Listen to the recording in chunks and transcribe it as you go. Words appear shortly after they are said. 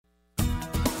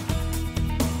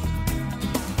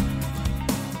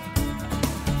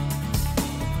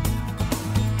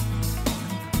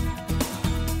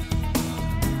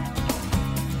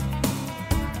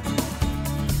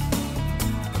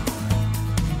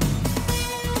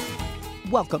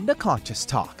Welcome to Conscious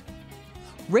Talk,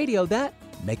 radio that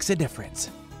makes a difference.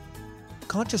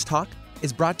 Conscious Talk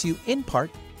is brought to you in part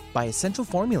by Essential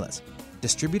Formulas,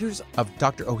 distributors of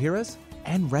Dr. Ohhira's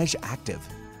and Reg Active,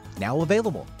 now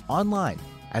available online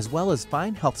as well as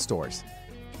fine health stores.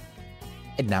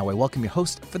 And now I welcome your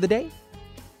host for the day,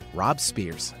 Rob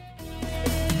Spears.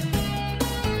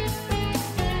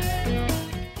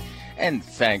 And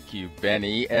thank you,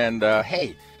 Benny. And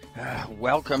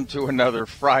welcome to another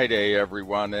Friday,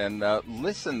 everyone. And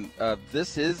listen,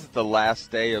 this is the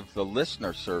last day of the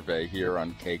listener survey here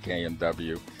on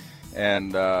KKNW.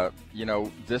 And,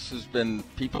 this has been,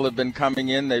 people have been coming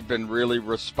in. They've been really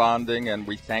responding, and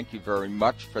we thank you very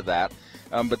much for that.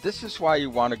 But this is why you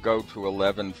want to go to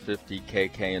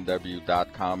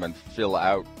 1150kknw.com and fill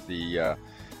out the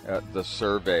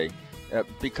survey,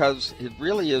 because it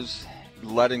really is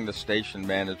letting the station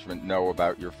management know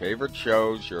about your favorite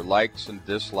shows, your likes and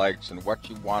dislikes, and what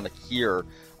you want to hear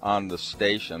on the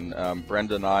station.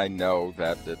 Brenda and I know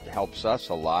that it helps us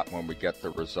a lot when we get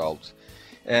the results.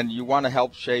 And you want to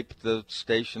help shape the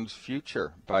station's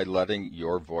future by letting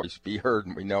your voice be heard,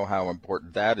 and we know how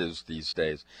important that is these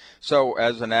days. So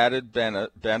as an added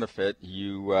benefit,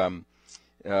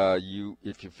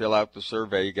 if you fill out the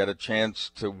survey, you get a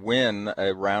chance to win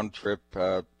a round-trip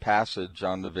passage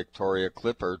on the Victoria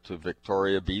Clipper to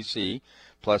Victoria, BC,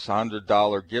 plus a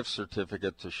 $100 gift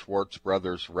certificate to Schwartz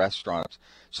Brothers Restaurants.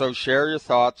 So share your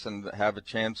thoughts and have a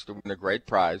chance to win a great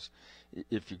prize.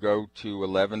 If you go to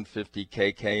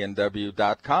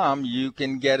 1150kknw.com, you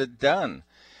can get it done.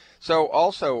 So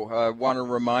also, I want to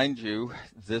remind you,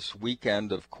 this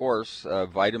weekend, of course,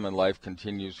 Vitamin Life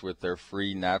continues with their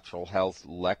free natural health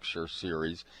lecture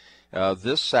series.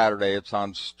 This Saturday, it's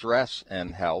on stress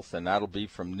and health, and that'll be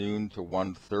from noon to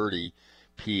 1:30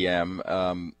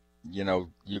 p.m.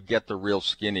 You get the real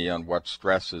skinny on what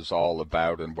stress is all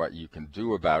about and what you can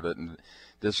do about it. And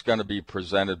this is going to be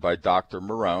presented by Dr.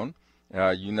 Marone.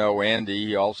 Andy,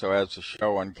 he also has a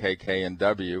show on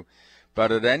KKNW.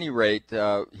 But at any rate,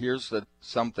 here's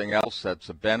something else that's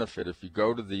a benefit. If you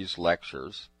go to these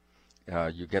lectures,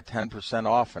 you get 10%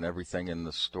 off on everything in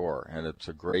the store, and it's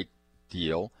a great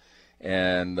deal.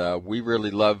 And we really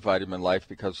love Vitamin Life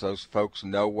because those folks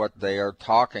know what they are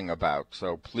talking about.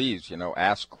 So please,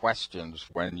 ask questions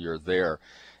when you're there.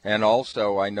 And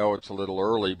also, I know it's a little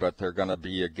early, but they're going to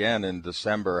be again in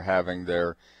December having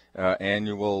their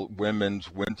annual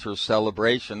Women's Winter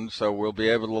Celebration, so we'll be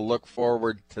able to look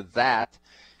forward to that,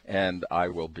 and I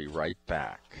will be right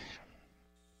back.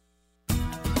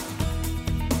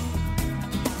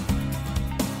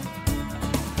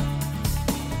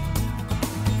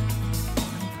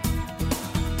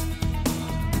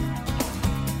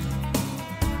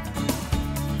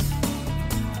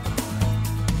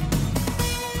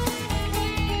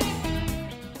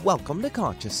 Welcome to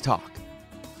Conscious Talk,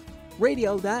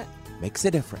 radio that makes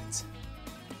a difference.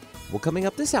 Well, coming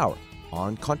up this hour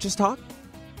on Conscious Talk.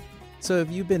 So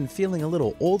have you been feeling a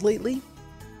little old lately?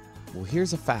 Well,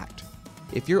 here's a fact.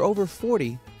 If you're over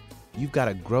 40, you've got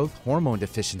a growth hormone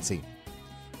deficiency,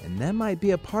 and that might be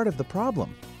a part of the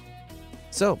problem.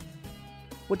 So,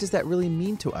 what does that really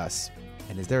mean to us?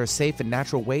 And is there a safe and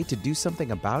natural way to do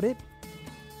something about it?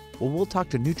 Well, we'll talk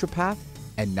to naturopath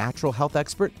and natural health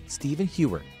expert Stephen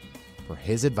Hewer for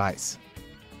his advice.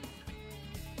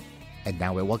 And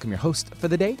now I welcome your host for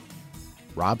the day,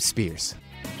 Rob Spears.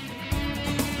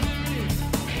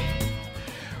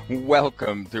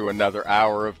 Welcome to another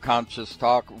hour of Conscious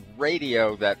Talk,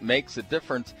 radio that makes a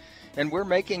difference. And we're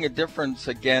making a difference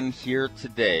again here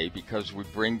today because we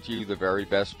bring to you the very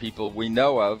best people we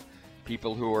know of,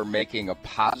 people who are making a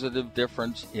positive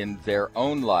difference in their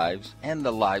own lives and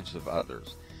the lives of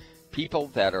others. People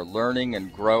that are learning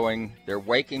and growing. They're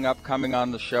waking up, coming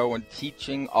on the show, and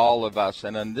teaching all of us.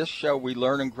 And on this show, we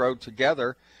learn and grow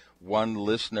together, one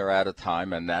listener at a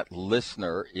time, and that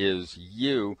listener is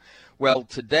you. Well,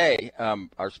 today,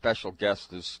 our special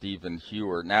guest is Stephen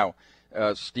Hewer. Now,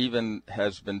 Stephen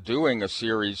has been doing a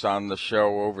series on the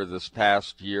show over this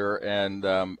past year, and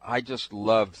I just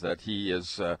love that he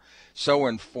is so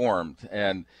informed.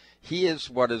 And he is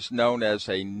what is known as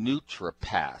a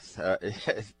naturopath.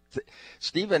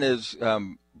 Stephen is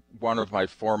one of my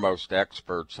foremost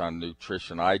experts on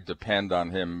nutrition. I depend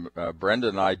on him. Brenda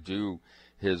and I do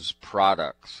his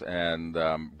products, and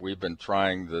we've been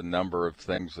trying the number of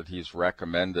things that he's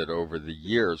recommended over the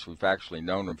years. We've actually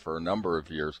known him for a number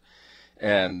of years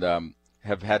and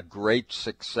have had great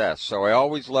success. So I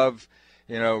always love,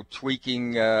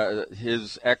 tweaking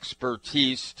his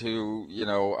expertise to,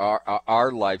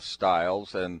 our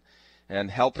lifestyles and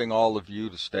helping all of you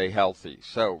to stay healthy.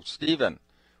 So, Stephen,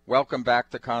 welcome back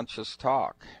to Conscious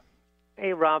Talk.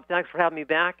 Hey, Rob, thanks for having me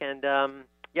back. And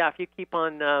yeah, if you keep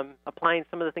on applying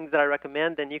some of the things that I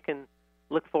recommend, then you can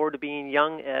look forward to being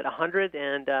young at 100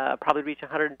 and probably reach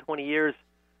 120 years,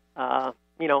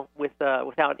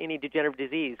 without any degenerative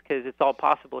disease, because it's all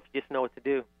possible if you just know what to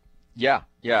do. Yeah,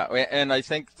 yeah, and I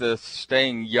think the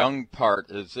staying young part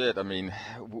is it. I mean,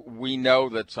 we know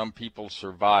that some people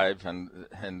survive,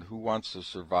 and who wants to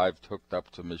survive hooked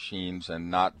up to machines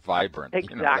and not vibrant?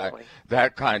 Exactly.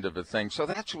 That kind of a thing. So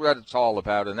that's what it's all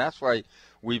about, and that's why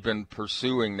we've been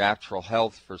pursuing natural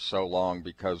health for so long,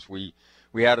 because we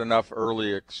had enough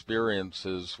early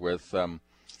experiences with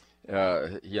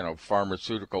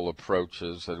pharmaceutical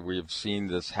approaches, and we have seen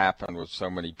this happen with so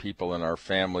many people in our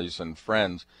families and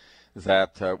friends,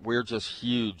 that we're just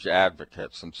huge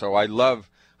advocates. And so I love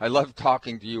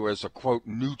talking to you as a, quote,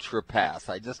 nutripath.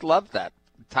 I just love that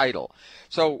title.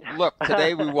 So look,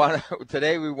 today we want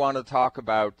to talk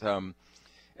about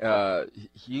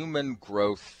human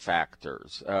growth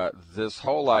factors. This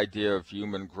whole idea of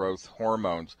human growth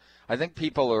hormones. I think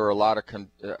people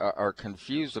are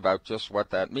confused about just what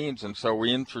that means, and so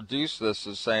we introduce this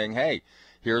as saying, hey,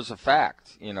 here's a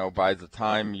fact. By the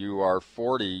time you are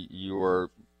 40, you are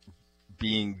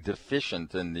being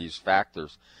deficient in these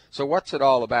factors. So what's it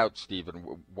all about,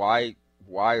 Stephen? Why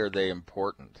are they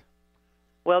important?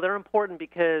 Well, they're important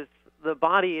because the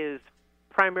body is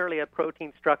primarily a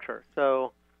protein structure.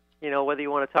 So, whether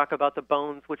you want to talk about the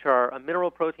bones, which are a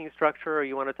mineral protein structure, or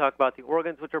you want to talk about the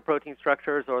organs, which are protein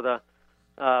structures, or the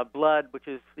blood, which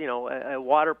is, a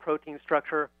water protein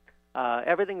structure,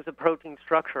 everything's a protein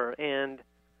structure. And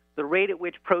the rate at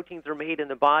which proteins are made in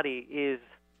the body is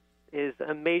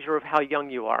a measure of how young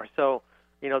you are. So,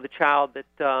 the child that,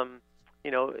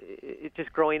 it's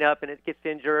just growing up and it gets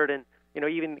injured, and,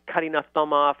 even cutting a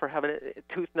thumb off or having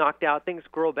a tooth knocked out, things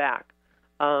grow back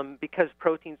because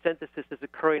protein synthesis is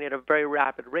occurring at a very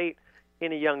rapid rate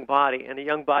in a young body. And a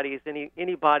young body is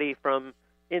any body from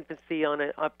infancy on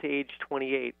up to age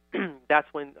 28. That's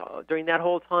when, during that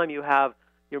whole time, you have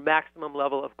your maximum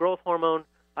level of growth hormone,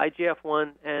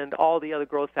 IGF-1, and all the other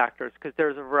growth factors, because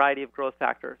there's a variety of growth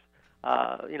factors.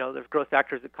 There's growth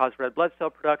factors that cause red blood cell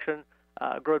production,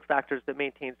 growth factors that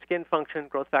maintain skin function,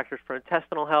 growth factors for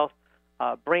intestinal health,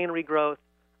 brain regrowth.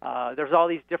 There's all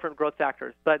these different growth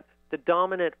factors. But the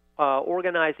dominant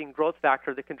organizing growth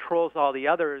factor that controls all the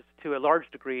others to a large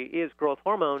degree is growth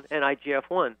hormone and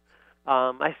IGF-1.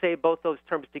 I say both those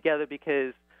terms together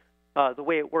because the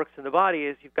way it works in the body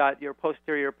is you've got your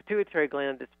posterior pituitary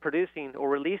gland that's producing or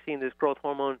releasing this growth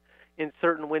hormone in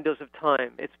certain windows of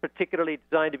time. It's particularly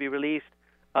designed to be released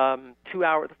 2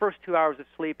 hours. The first 2 hours of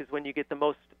sleep is when you get the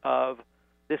most of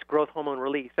this growth hormone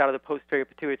release out of the posterior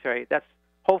pituitary. That's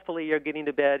hopefully you're getting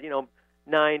to bed,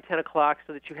 9, 10 o'clock,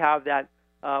 so that you have that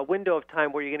window of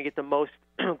time where you're going to get the most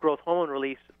growth hormone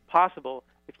release possible.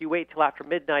 If you wait till after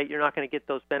midnight, you're not going to get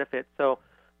those benefits. So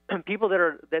people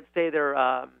that say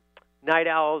they're night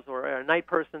owls or a night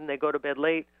person, they go to bed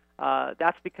late,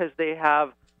 that's because they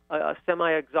have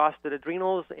semi-exhausted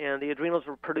adrenals, and the adrenals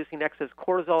are producing excess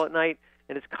cortisol at night,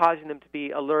 and it's causing them to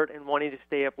be alert and wanting to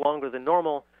stay up longer than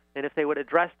normal. And if they would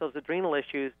address those adrenal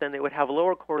issues, then they would have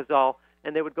lower cortisol,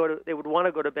 and they would want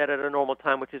to go to bed at a normal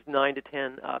time, which is 9 to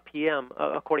 10 p.m.,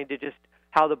 according to just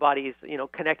how the body is,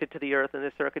 connected to the earth and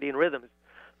the circadian rhythms.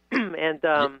 And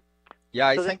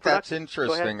I think that's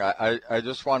interesting. I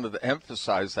just wanted to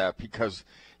emphasize that because,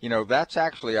 that's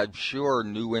actually, I'm sure,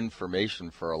 new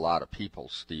information for a lot of people,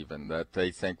 Stephen, that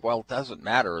they think, well, it doesn't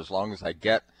matter as long as I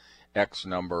get X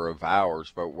number of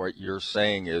hours. But what you're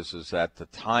saying is that the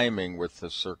timing with the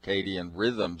circadian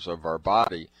rhythms of our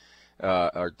body,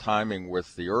 our timing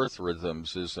with the earth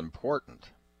rhythms is important.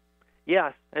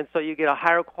 Yes, and so you get a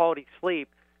higher quality sleep,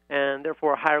 and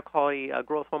therefore a higher quality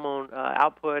growth hormone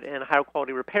output and a higher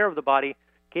quality repair of the body,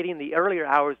 getting the earlier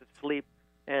hours of sleep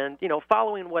and,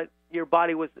 following what your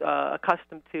body was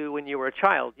accustomed to when you were a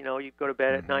child. You'd go to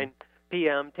bed at 9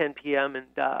 p.m., 10 p.m., and,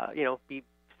 be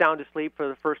sound asleep for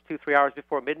the first 2-3 hours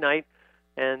before midnight,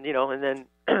 and, and then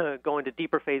go into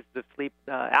deeper phases of sleep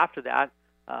after that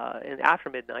and after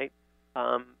midnight.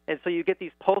 And so you get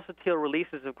these pulsatile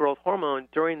releases of growth hormone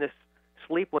during this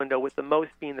sleep window, with the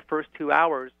most being the first 2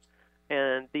 hours.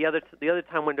 And the other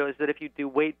time window is that if you do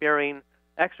weight-bearing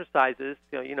exercises,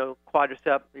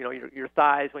 quadricep, your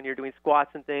thighs when you're doing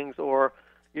squats and things, or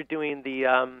you're doing the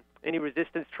any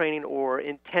resistance training or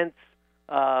intense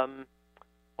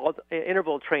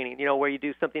interval training, where you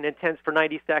do something intense for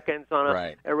 90 seconds on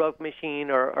a aerobic machine,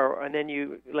 or and then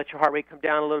you let your heart rate come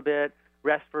down a little bit,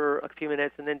 rest for a few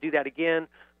minutes, and then do that again.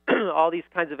 All these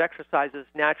kinds of exercises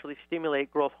naturally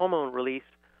stimulate growth hormone release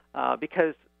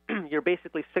because you're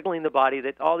basically signaling the body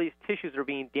that all these tissues are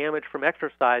being damaged from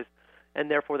exercise, and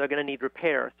therefore they're going to need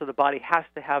repair. So the body has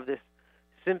to have this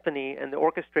symphony, and the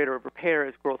orchestrator of repair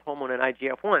is growth hormone and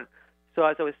IGF-1. So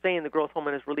as I was saying, the growth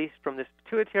hormone is released from this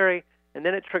pituitary, and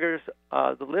then it triggers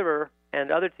the liver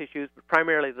and other tissues, but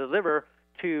primarily the liver,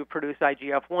 to produce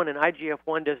IGF-1, and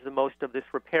IGF-1 does the most of this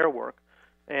repair work.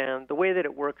 And the way that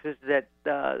it works is that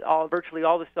virtually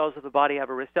all the cells of the body have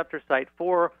a receptor site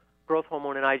for growth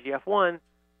hormone and IGF-1,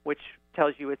 which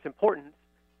tells you its importance.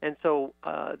 And so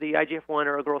the IGF-1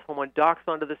 or growth hormone docks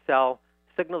onto the cell,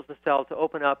 signals the cell to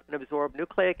open up and absorb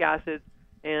nucleic acids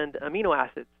and amino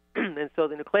acids. And so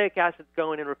the nucleic acids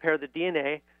go in and repair the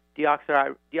DNA,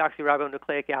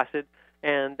 deoxyribonucleic acid,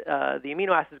 and the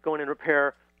amino acids go in and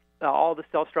repair all the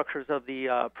cell structures of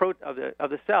the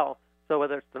cell. So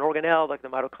whether it's an organelle like the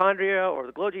mitochondria or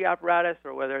the Golgi apparatus,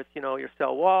 or whether it's your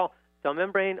cell wall, cell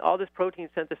membrane, all this protein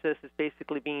synthesis is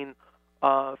basically being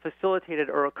facilitated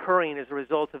or occurring as a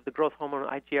result of the growth hormone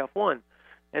IGF-1.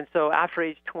 And so after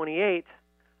age 28,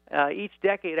 each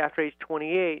decade after age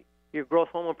 28, your growth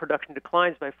hormone production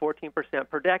declines by 14%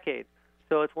 per decade.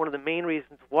 So it's one of the main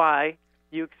reasons why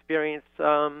you experience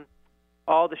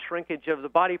all the shrinkage of the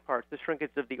body parts, the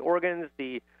shrinkage of the organs,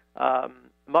 the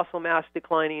muscle mass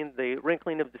declining, the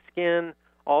wrinkling of the skin,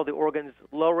 all the organs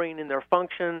lowering in their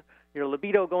function, your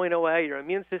libido going away, your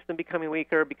immune system becoming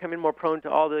weaker, becoming more prone to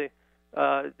all the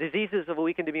diseases of a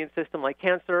weakened immune system like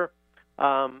cancer.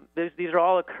 These are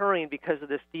all occurring because of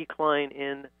this decline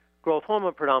in growth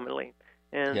hormone predominantly.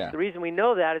 And the reason we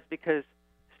know that is because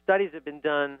studies have been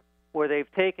done where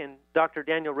they've taken, Dr.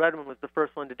 Daniel Redman was the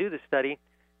first one to do this study.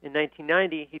 In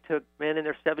 1990, he took men in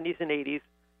their 70s and 80s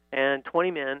and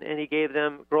 20 men, and he gave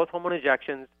them growth hormone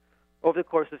injections over the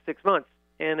course of 6 months.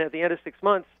 And at the end of 6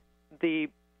 months, the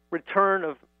return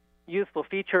of youthful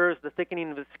features, the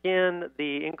thickening of the skin,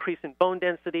 the increase in bone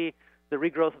density, the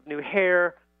regrowth of new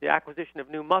hair, the acquisition of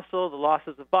new muscle, the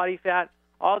losses of body fat,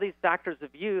 all these factors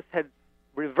of youth had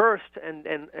reversed and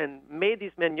made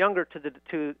these men younger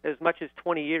to as much as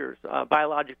 20 years,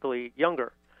 biologically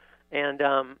younger. And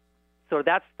so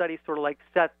that study sort of like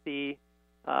set the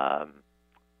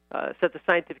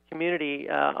scientific community,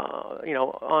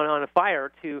 on a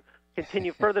fire to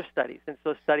continue further studies. And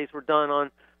so studies were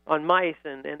done on mice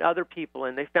and other people,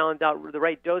 and they found out the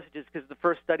right dosages, because the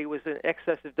first study was in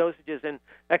excessive dosages, and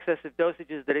excessive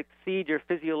dosages that exceed your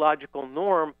physiological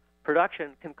norm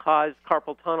production can cause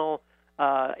carpal tunnel,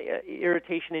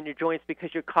 irritation in your joints, because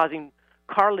you're causing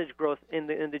cartilage growth in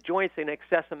the joints in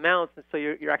excess amounts, and so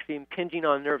you're actually impinging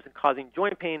on nerves and causing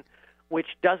joint pain, which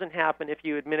doesn't happen if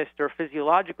you administer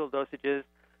physiological dosages.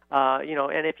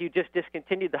 And if you just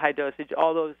discontinued the high dosage,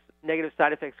 all those negative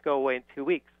side effects go away in 2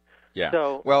 weeks. Yeah.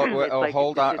 So,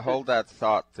 hold that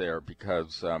thought there,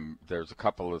 because there's a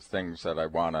couple of things that I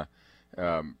want to,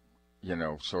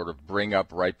 sort of bring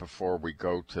up right before we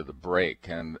go to the break,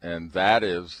 and that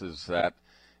is that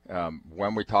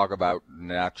when we talk about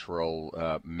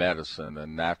natural medicine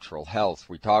and natural health,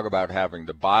 we talk about having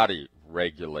the body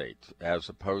regulate, as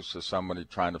opposed to somebody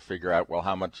trying to figure out, well,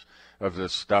 how much of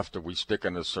this stuff do we stick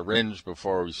in a syringe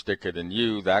before we stick it in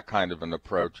you, that kind of an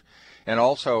approach. And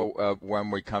also,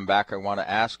 when we come back, I want to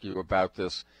ask you about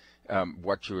this,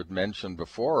 what you had mentioned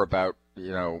before about,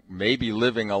 maybe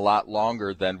living a lot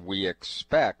longer than we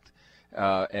expect,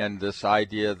 and this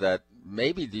idea that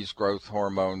maybe these growth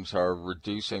hormones are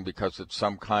reducing because it's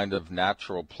some kind of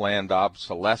natural planned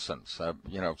obsolescence.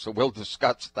 So we'll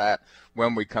discuss that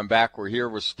when we come back. We're here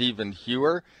with Stephen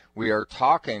Hewer. We are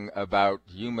talking about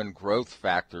human growth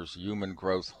factors, human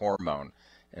growth hormone,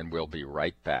 and we'll be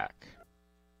right back.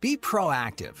 Be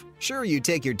proactive. Sure, you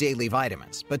take your daily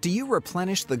vitamins, but do you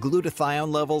replenish the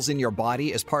glutathione levels in your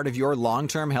body as part of your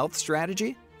long-term health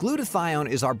strategy? Glutathione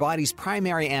is our body's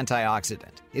primary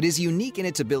antioxidant. It is unique in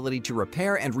its ability to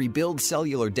repair and rebuild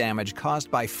cellular damage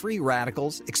caused by free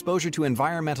radicals, exposure to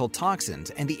environmental toxins,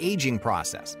 and the aging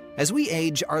process. As we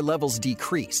age, our levels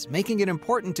decrease, making it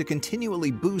important to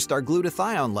continually boost our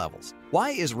glutathione levels.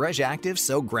 Why is RegActive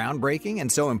so groundbreaking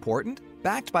and so important?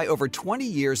 Backed by over 20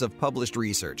 years of published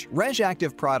research,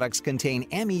 RegActive products contain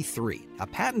ME3, a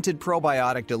patented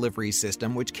probiotic delivery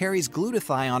system which carries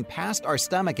glutathione past our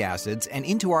stomach acids and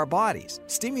into our bodies,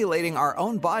 stimulating our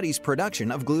own body's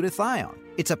production of glutathione.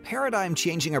 It's a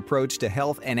paradigm-changing approach to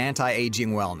health and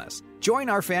anti-aging wellness. Join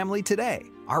our family today.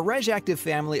 Our RegActive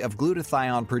family of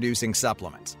glutathione-producing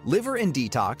supplements, liver and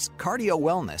detox, cardio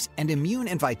wellness, and immune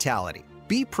and vitality.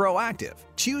 Be proactive.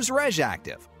 Choose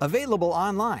RegActive. Available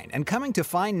online and coming to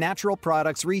fine natural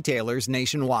products retailers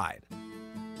nationwide.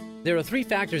 There are 3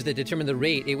 factors that determine the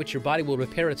rate at which your body will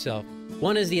repair itself.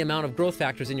 One is the amount of growth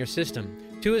factors in your system.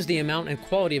 2 is the amount and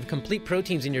quality of complete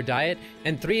proteins in your diet,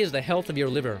 and 3 is the health of your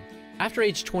liver. After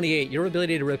age 28, your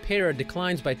ability to repair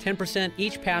declines by 10%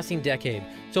 each passing decade.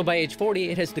 So by age 40,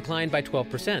 it has declined by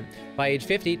 12%. By age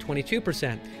 50,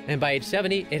 22%. And by age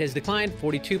 70, it has declined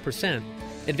 42%.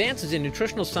 Advances in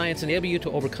nutritional science enable you to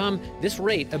overcome this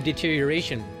rate of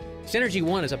deterioration. Synergy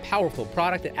One is a powerful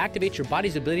product that activates your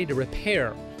body's ability to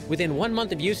repair. Within 1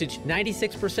 month of usage,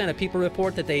 96% of people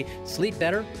report that they sleep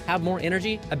better, have more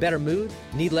energy, a better mood,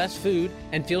 need less food,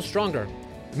 and feel stronger.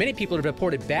 Many people have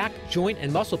reported back, joint,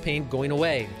 and muscle pain going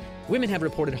away. Women have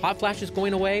reported hot flashes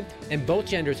going away, and both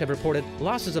genders have reported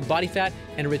losses of body fat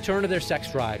and a return of their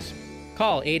sex drives.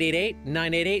 Call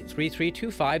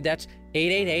 888-988-3325. That's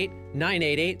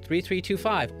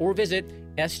 888-988-3325. Or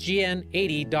visit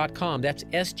sgn80.com. That's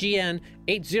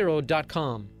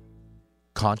sgn80.com.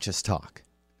 Conscious Talk,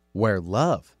 where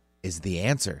love is the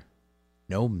answer,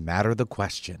 no matter the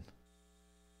question.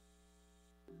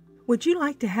 Would you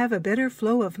like to have a better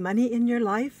flow of money in your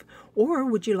life? Or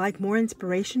would you like more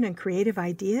inspiration and creative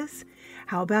ideas?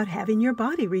 How about having your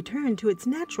body return to its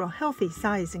natural healthy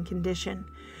size and condition?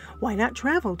 Why not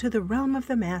travel to the realm of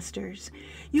the masters?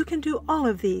 You can do all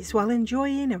of these while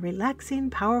enjoying a relaxing,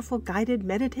 powerful, guided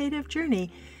meditative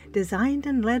journey designed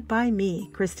and led by me,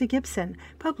 Krista Gibson,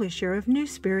 publisher of New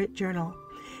Spirit Journal.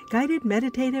 Guided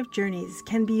meditative journeys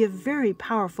can be a very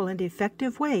powerful and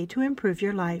effective way to improve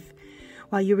your life.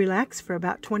 While you relax for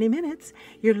about 20 minutes,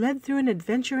 you're led through an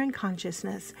adventure in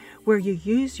consciousness where you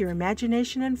use your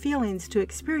imagination and feelings to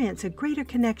experience a greater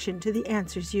connection to the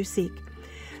answers you seek.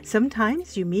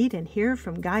 Sometimes you meet and hear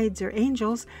from guides or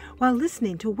angels while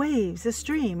listening to waves, a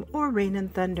stream, or rain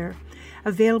and thunder.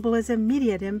 Available as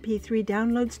immediate MP3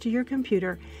 downloads to your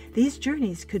computer, these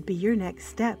journeys could be your next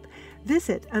step.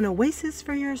 Visit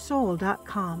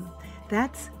anoasisforyoursoul.com.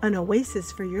 That's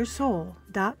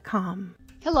anoasisforyoursoul.com.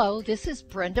 Hello, this is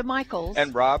Brenda Michaels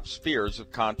and Rob Spears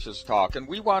of Conscious Talk, and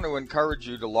we want to encourage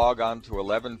you to log on to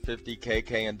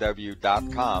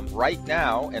 1150kknw.com right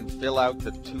now and fill out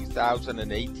the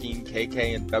 2018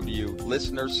 KKNW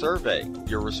Listener Survey.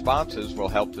 Your responses will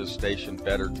help this station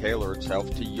better tailor itself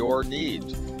to your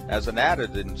needs. As an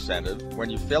added incentive, when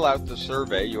you fill out the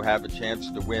survey, you have a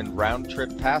chance to win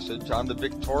round-trip passage on the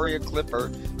Victoria Clipper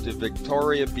to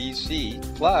Victoria, BC,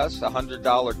 plus a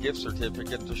 $100 gift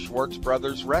certificate to Schwartz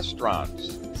Brothers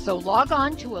Restaurants. So log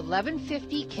on to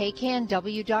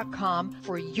 1150kknw.com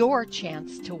for your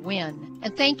chance to win.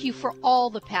 And thank you for all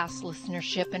the past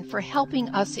listenership and for helping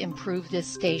us improve this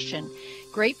station.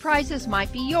 Great prizes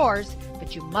might be yours,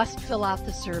 but you must fill out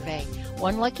the survey.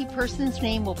 One lucky person's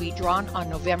name will be drawn on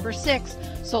November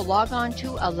 6th, so log on to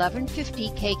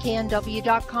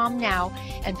 1150kknw.com now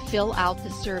and fill out the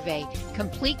survey.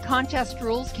 Complete contest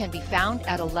rules can be found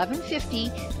at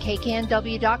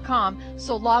 1150kknw.com,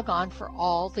 so log on for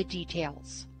all the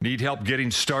details. Need help getting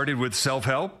started with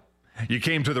self-help? You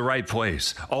came to the right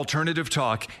place. Alternative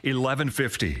Talk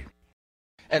 1150.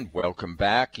 And welcome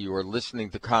back. You are listening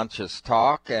to Conscious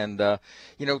Talk. And,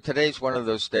 today's one of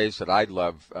those days that I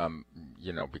love,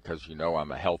 because,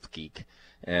 I'm a health geek.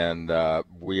 And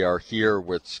we are here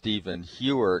with Stephen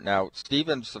Hewer. Now,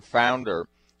 Stephen's the founder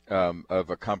of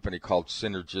a company called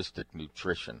Synergistic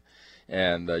Nutrition.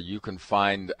 And you can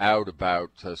find out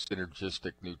about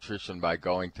Synergistic Nutrition by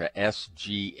going to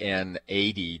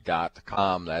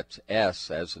sgn80.com. That's S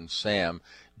as in Sam,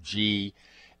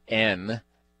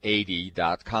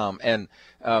 GN80.com. And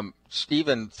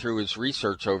Stephen, through his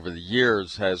research over the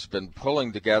years, has been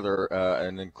pulling together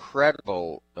an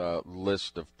incredible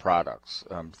list of products,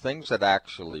 things that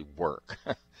actually work.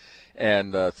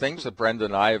 And things that Brenda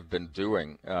and I have been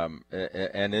doing,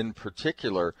 and in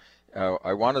particular,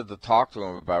 I wanted to talk to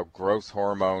him about growth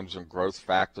hormones and growth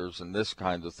factors and this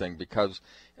kind of thing because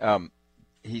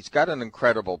he's got an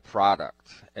incredible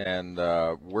product, and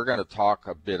we're going to talk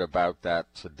a bit about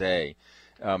that today.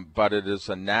 But it is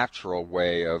a natural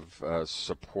way of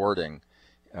supporting,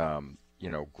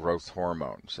 growth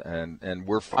hormones, and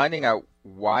we're finding out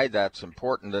why that's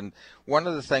important. And one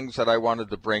of the things that I wanted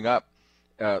to bring up,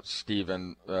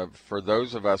 Stephen, for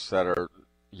those of us that are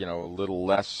a little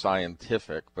less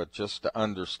scientific, but just to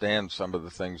understand some of the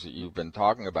things that you've been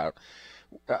talking about.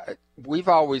 We've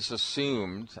always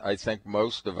assumed, I think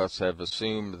most of us have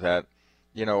assumed that,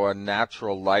 a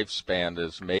natural lifespan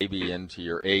is maybe into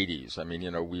your 80s. I mean,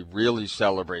 we really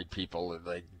celebrate people that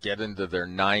they get into their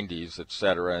 90s, et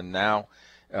cetera. And now,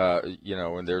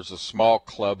 and there's a small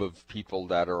club of people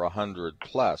that are 100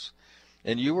 plus.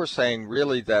 And you were saying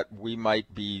really that we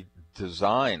might be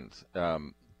designed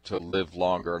to live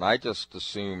longer, and I just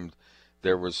assumed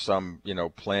there was some,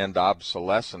 planned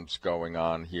obsolescence going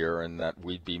on here and that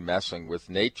we'd be messing with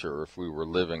nature if we were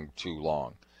living too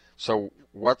long. So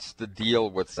what's the deal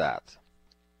with that?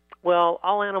 Well,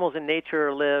 all animals in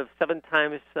nature live 7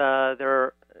 times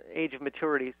their age of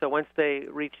maturity. So once they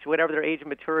reach whatever their age of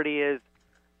maturity is,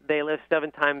 they live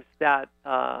 7 times that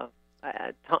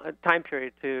time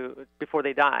period before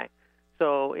they die.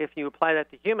 So if you apply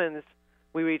that to humans,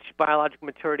 we reach biological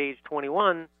maturity age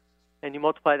 21, and you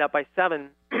multiply that by 7,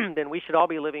 then we should all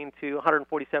be living to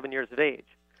 147 years of age.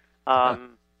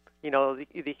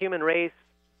 The human race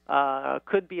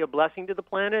could be a blessing to the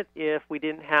planet if we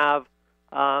didn't have,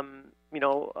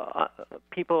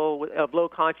 people of low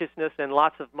consciousness and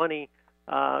lots of money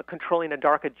controlling a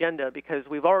dark agenda, because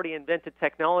we've already invented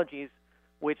technologies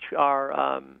which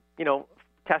are,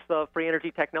 Tesla free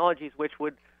energy technologies, which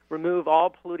would remove all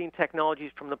polluting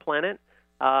technologies from the planet.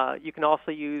 You can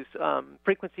also use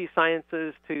frequency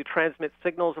sciences to transmit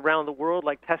signals around the world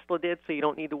like Tesla did, so you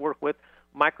don't need to work with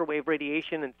microwave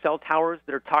radiation and cell towers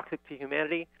that are toxic to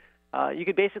humanity. You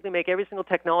could basically make every single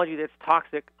technology that's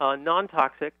toxic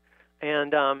non-toxic,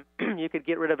 and you could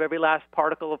get rid of every last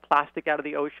particle of plastic out of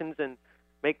the oceans and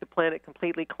make the planet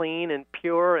completely clean and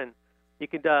pure. And you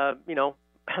could,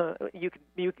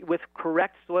 you with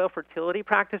correct soil fertility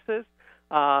practices,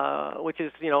 which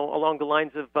is, along the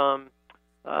lines of,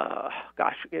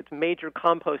 it's major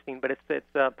composting, but it's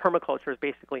permaculture is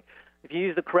basically. If you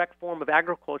use the correct form of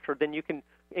agriculture, then you can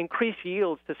increase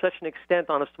yields to such an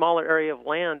extent on a smaller area of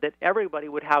land that everybody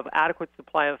would have adequate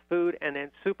supply of food and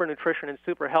then super nutrition and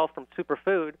super health from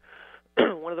superfood.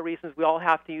 One of the reasons we all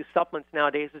have to use supplements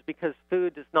nowadays is because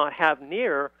food does not have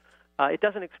it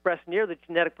doesn't express near the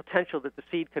genetic potential that the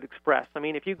seed could express. I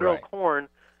mean, if you grow corn,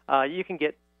 you can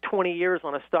get 20 years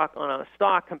on a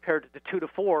stalk compared to the 2 to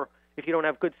 4 if you don't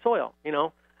have good soil,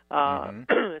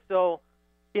 So,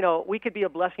 we could be a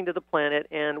blessing to the planet,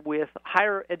 and with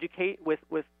higher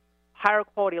with higher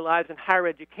quality lives and higher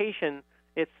education,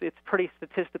 it's pretty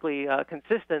statistically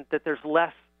consistent that there's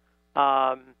less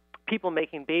people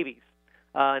making babies.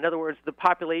 In other words, the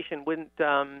population wouldn't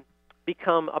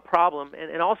become a problem,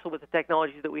 and also with the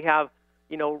technologies that we have,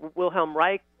 Wilhelm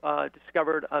Reich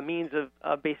discovered a means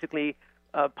of basically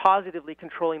positively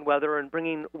controlling weather and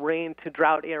bringing rain to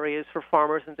drought areas for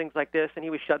farmers and things like this, and he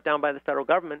was shut down by the federal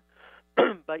government.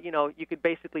 But, you could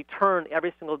basically turn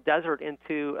every single desert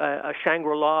into a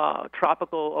Shangri-La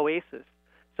tropical oasis.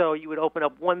 So you would open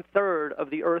up 1/3 of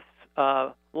the Earth's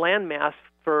landmass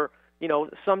for,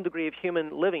 some degree of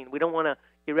human living. We don't want to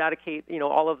eradicate,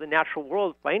 all of the natural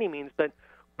world by any means, but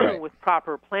with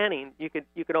proper planning, you could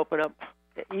open up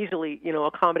easily,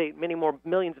 accommodate many more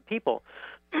millions of people.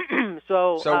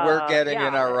 So we're getting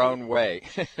in our own way.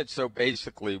 So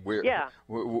basically,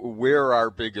 we're our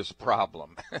biggest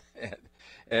problem,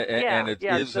 and it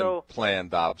isn't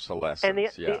planned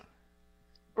obsolescence.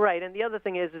 Right, and the other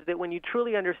thing is that when you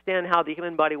truly understand how the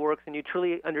human body works, and you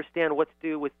truly understand what to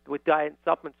do with diet and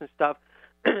supplements and stuff,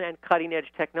 and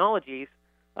cutting-edge technologies,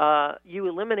 you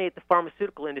eliminate the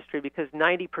pharmaceutical industry, because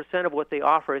 90% of what they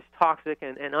offer is toxic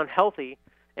and unhealthy,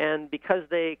 and because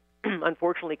they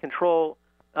unfortunately control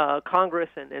Congress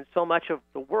and so much of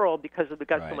the world, because they've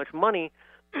got so much money,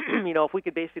 if we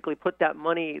could basically put that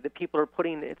money that people are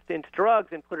putting into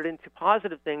drugs and put it into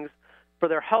positive things for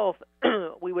their health,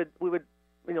 we would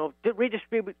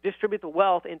distribute the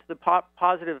wealth into the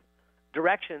positive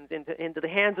directions, into the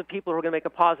hands of people who are going to make a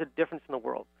positive difference in the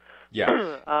world.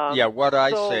 What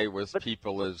I say with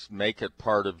people is make it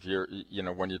part of your,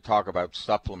 when you talk about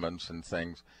supplements and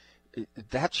things,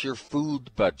 that's your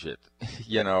food budget.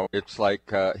 It's like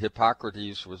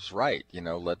Hippocrates was right,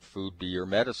 let food be your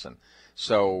medicine.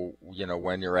 So,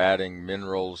 when you're adding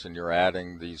minerals and you're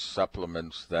adding these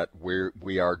supplements that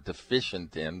we are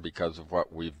deficient in because of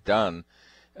what we've done,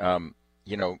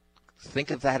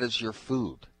 think of that as your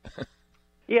food.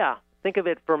 Yeah, think of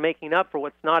it for making up for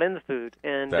what's not in the food.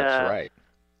 And that's right.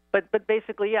 But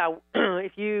basically,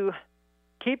 if you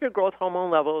keep your growth hormone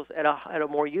levels at a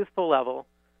more youthful level,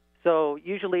 so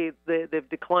usually they've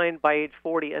declined by age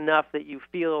 40 enough that you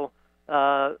feel,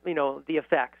 the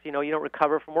effects. You don't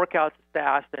recover from workouts as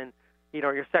fast, and,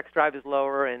 your sex drive is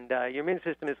lower, and your immune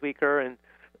system is weaker, and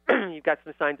you've got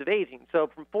some signs of aging. So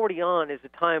from 40 on is a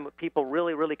time when people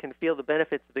really, really can feel the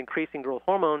benefits of increasing growth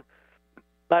hormone.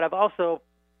 But I've also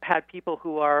had people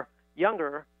who are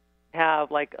younger have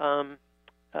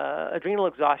adrenal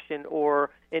exhaustion or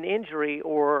an injury,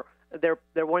 or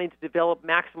they're wanting to develop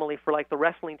maximally for the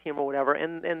wrestling team or whatever,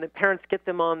 and the parents get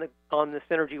them on the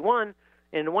Synergy One.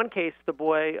 In one case, the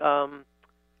boy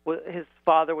his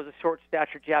father was a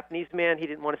short-statured Japanese man. He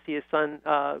didn't want to see his son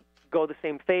go the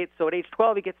same fate. So at age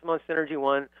 12, he gets him on Synergy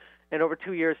One, and over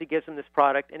 2 years, he gives him this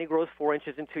product, and he grows 4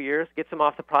 inches in 2 years, gets him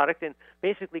off the product, and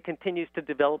basically continues to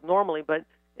develop normally, but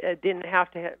didn't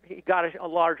have to. He got a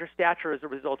larger stature as a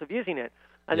result of using it.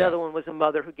 Another one was a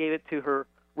mother who gave it to her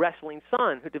wrestling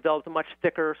son, who developed a much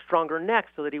thicker, stronger neck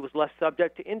so that he was less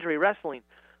subject to injury wrestling.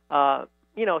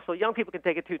 So young people can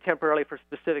take it too temporarily for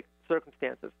specific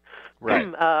circumstances. Right.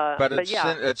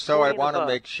 So I want to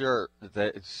make sure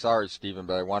that, sorry, Stephen,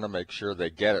 but I want to make sure they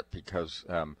get it because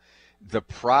the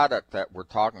product that we're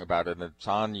talking about, and it's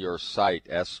on your site,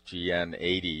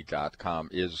 sgn80.com,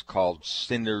 is called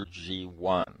Synergy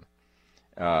One.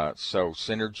 So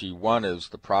Synergy One is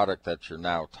the product that you're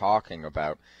now talking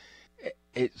about.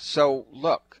 So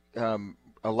look,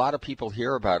 a lot of people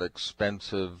hear about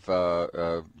expensive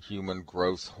human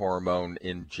growth hormone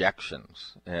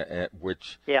injections,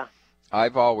 which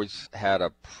I've always had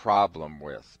a problem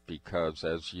with because,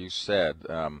 as you said,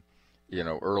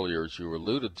 earlier, as you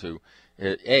alluded to,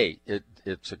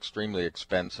 it's extremely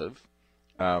expensive,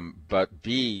 but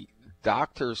B,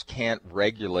 doctors can't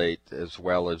regulate as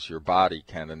well as your body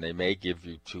can, and they may give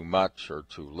you too much or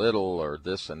too little or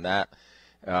this and that.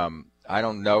 I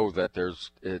don't know that there's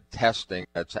testing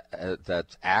that's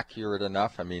accurate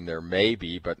enough. I mean, there may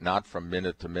be, but not from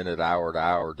minute to minute, hour to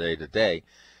hour, day to day,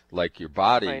 like your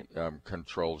body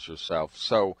controls yourself.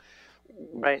 So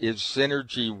is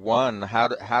Synergy One, how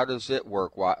does it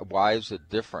work? Why is it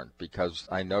different? Because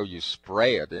I know you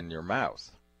spray it in your mouth.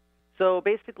 So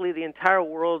basically the entire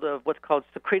world of what's called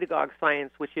secretagogue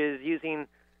science, which is using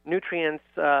nutrients,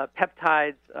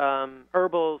 peptides,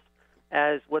 herbals,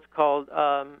 as what's called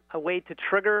a way to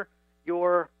trigger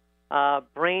your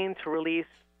brain to release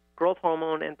growth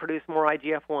hormone and produce more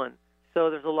IGF-1. So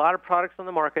there's a lot of products on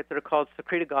the market that are called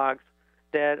secretagogues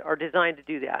that are designed to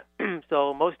do that.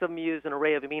 So most of them use an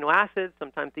array of amino acids.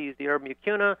 Sometimes they use the herb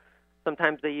mucuna.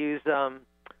 Sometimes they use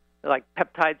like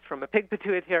peptides from a pig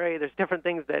pituitary. There's different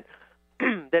things that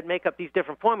that make up these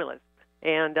different formulas.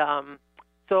 And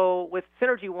so with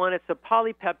Synergy One, it's a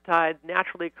polypeptide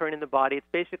naturally occurring in the body. It's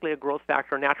basically a growth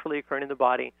factor naturally occurring in the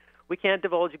body. We can't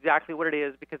divulge exactly what it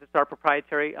is because it's our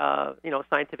proprietary,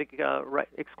 scientific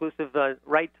exclusive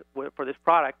right for this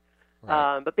product.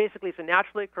 Right. But basically, it's a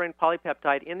naturally occurring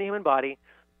polypeptide in the human body,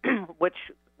 which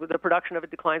the production of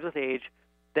it declines with age.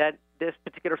 That this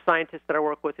particular scientist that I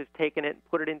work with has taken it and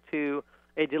put it into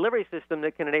a delivery system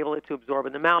that can enable it to absorb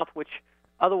in the mouth, which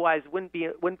otherwise wouldn't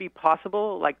be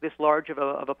possible. Like this large of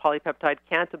a polypeptide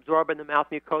can't absorb in the mouth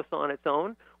mucosa on its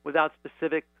own without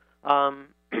specific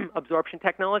absorption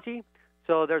technology.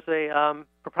 So there's a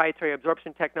proprietary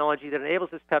absorption technology that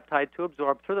enables this peptide to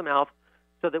absorb through the mouth,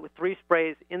 so that with 3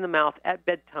 sprays in the mouth at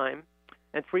bedtime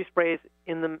and 3 sprays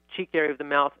in the cheek area of the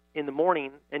mouth in the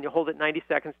morning, and you hold it 90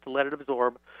 seconds to let it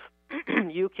absorb,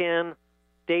 you can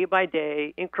day by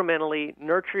day incrementally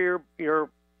nurture your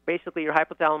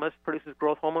hypothalamus produces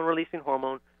growth hormone releasing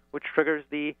hormone, which triggers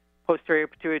the posterior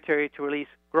pituitary to release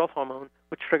growth hormone,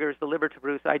 which triggers the liver to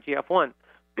produce IGF-1.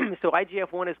 So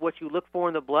IGF-1 is what you look for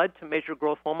in the blood to measure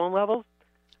growth hormone levels.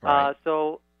 Right.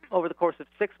 So over the course of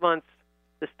 6 months,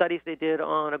 the studies they did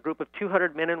on a group of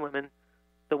 200 men and women,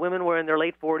 the women were in their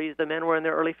late 40s, the men were in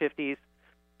their early 50s.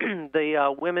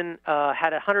 The women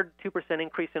had a 102%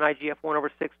 increase in IGF-1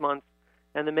 over 6 months,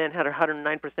 and the men had a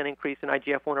 109% increase in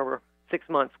IGF-1 over 6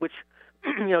 months, which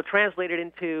translated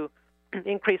into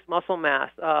increased muscle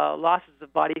mass, losses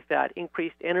of body fat,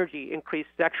 increased energy, increased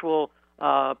sexual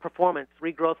performance,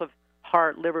 regrowth of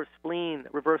heart, liver, spleen,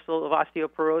 reversal of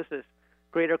osteoporosis,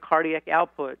 greater cardiac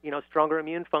output, stronger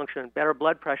immune function, better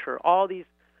blood pressure. All these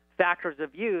factors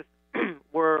of youth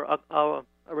were a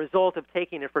result of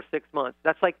taking it for 6 months.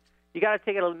 That's like you got to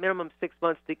take it a minimum 6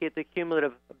 months to get the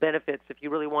cumulative benefits if you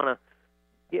really want to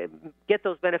get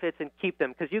those benefits and keep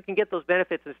them, because you can get those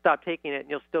benefits and stop taking it and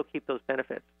you'll still keep those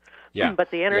benefits. Yeah.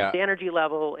 But the energy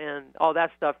level and all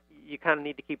that stuff, you kind of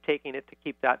need to keep taking it to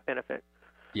keep that benefit.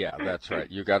 Yeah, that's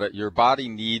right. Your body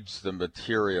needs the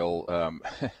material.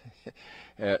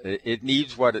 It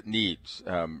needs what it needs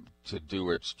to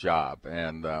do its job,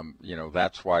 and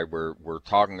that's why we're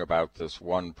talking about this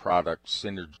one product,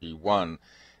 Synergy One.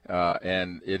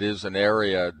 And it is an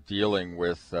area dealing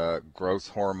with growth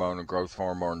hormone and growth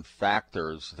hormone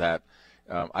factors that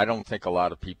I don't think a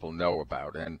lot of people know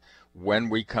about. And when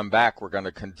we come back, we're going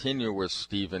to continue with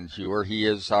Stephen Hewer. He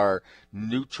is our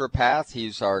naturopath.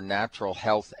 He's our natural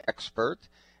health expert.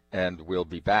 And we'll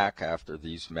be back after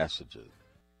these messages.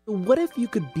 What if you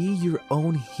could be your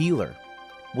own healer?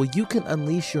 Well, you can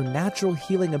unleash your natural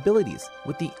healing abilities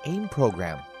with the AIM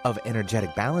program of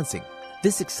energetic balancing.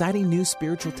 This exciting new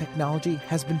spiritual technology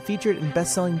has been featured in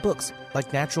best-selling books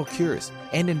like Natural Cures,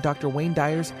 and in Dr. Wayne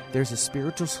Dyer's There's a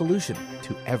Spiritual Solution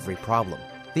to Every Problem.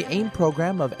 The AIM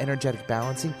program of energetic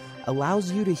balancing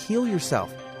allows you to heal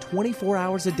yourself 24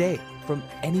 hours a day from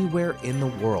anywhere in the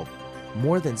world.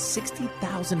 More than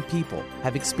 60,000 people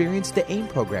have experienced the AIM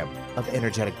program of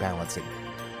energetic balancing.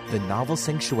 The novel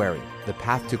Sanctuary, The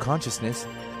Path to Consciousness,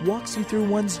 walks you through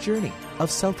one's journey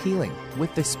of self-healing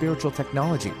with the spiritual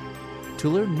technology. To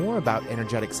learn more about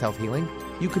energetic self-healing,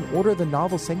 you can order the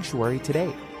novel Sanctuary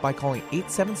today by calling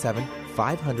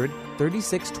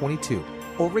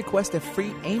 877-500-3622 or request a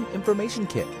free AIM information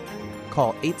kit.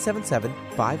 Call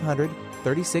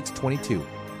 877-500-3622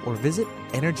 or visit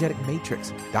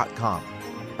energeticmatrix.com.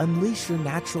 Unleash your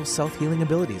natural self-healing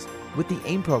abilities with the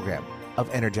AIM program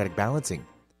of energetic balancing.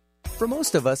 For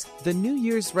most of us, the New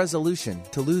Year's resolution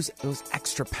to lose those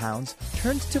extra pounds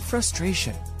turns to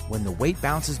frustration when the weight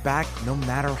bounces back no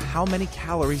matter how many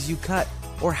calories you cut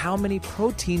or how many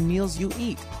protein meals you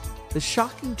eat. The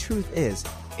shocking truth is,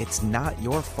 it's not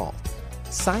your fault.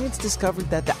 Science discovered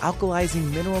that the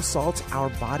alkalizing mineral salts our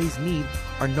bodies need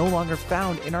are no longer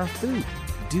found in our food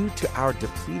due to our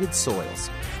depleted soils,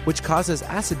 which causes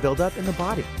acid buildup in the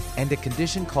body and a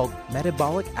condition called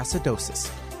metabolic acidosis.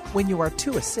 When you are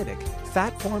too acidic,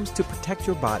 fat forms to protect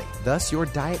your body. Thus, your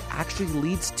diet actually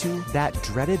leads to that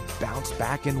dreaded bounce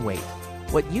back in weight.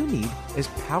 What you need is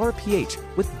Power pH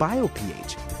with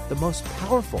BioPH, the most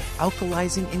powerful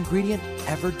alkalizing ingredient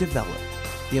ever developed.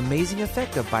 The amazing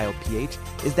effect of BioPH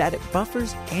is that it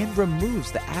buffers and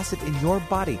removes the acid in your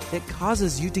body that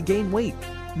causes you to gain weight.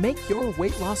 Make your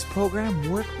weight loss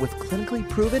program work with clinically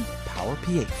proven Power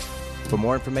pH. For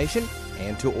more information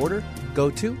and to order, go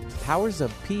to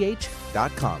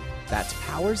powersofph.com. That's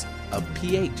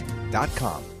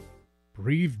powersofph.com.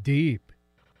 Breathe deep.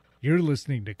 You're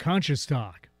listening to Conscious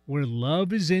Talk, where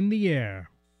love is in the air.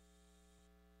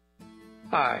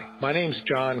 Hi, my name's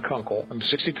John Kunkel. I'm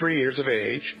 63 years of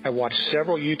age. I watched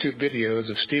several YouTube videos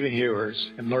of Stephen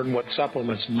Hewers and learned what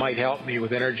supplements might help me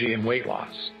with energy and weight loss.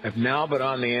 I've now been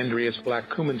on the Andreas Black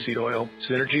Cumin Seed Oil,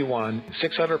 Synergy One, and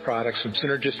 6 other products from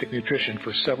Synergistic Nutrition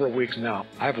for several weeks now.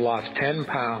 I've lost 10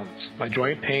 pounds. My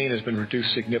joint pain has been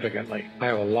reduced significantly. I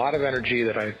have a lot of energy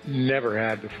that I've never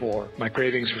had before. My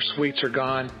cravings for sweets are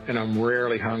gone, and I'm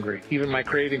rarely hungry. Even my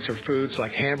cravings for foods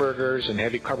like hamburgers and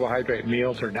heavy carbohydrate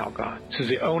meals are now gone. This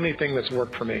is the only thing that's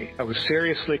worked for me. I was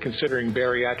seriously considering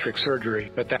bariatric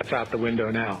surgery, but that's out the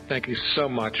window now. Thank you so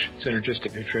much,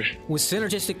 Synergistic Nutrition. With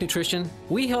Synergistic Nutrition,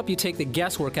 we help you take the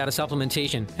guesswork out of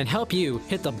supplementation and help you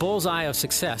hit the bullseye of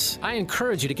success. I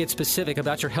encourage you to get specific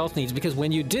about your health needs because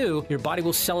when you do, your body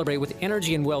will celebrate with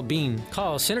energy and well-being.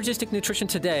 Call Synergistic Nutrition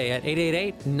today at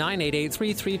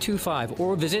 888-988-3325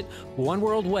 or visit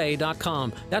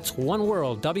oneworldway.com. That's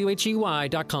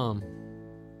oneworld.com.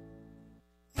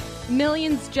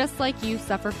 Millions just like you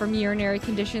suffer from urinary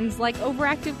conditions like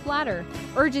overactive bladder,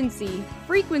 urgency,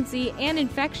 frequency, and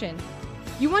infection.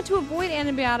 You want to avoid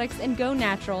antibiotics and go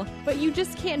natural, but you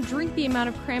just can't drink the amount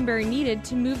of cranberry needed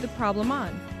to move the problem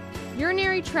on.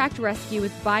 Urinary Tract Rescue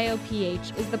with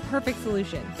BioPH is the perfect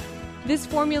solution. This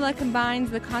formula combines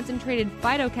the concentrated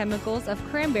phytochemicals of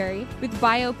cranberry with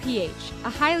BioPH, a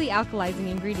highly alkalizing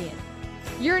ingredient.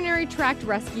 Urinary Tract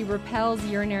Rescue repels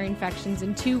urinary infections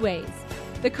in 2 ways.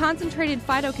 The concentrated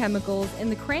phytochemicals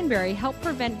in the cranberry help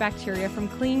prevent bacteria from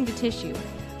clinging to tissue,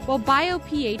 while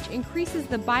BioPH increases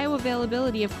the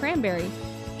bioavailability of cranberry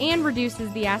and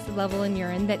reduces the acid level in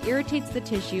urine that irritates the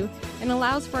tissue and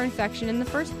allows for infection in the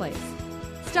first place.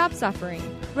 Stop suffering.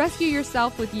 Rescue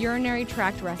yourself with Urinary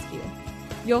Tract Rescue.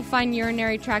 You'll find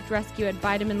Urinary Tract Rescue at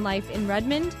Vitamin Life in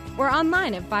Redmond or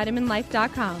online at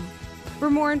vitaminlife.com. For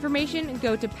more information,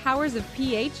 go to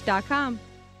powersofph.com.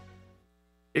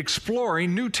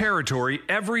 Exploring new territory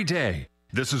every day.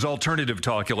 This is Alternative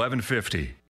Talk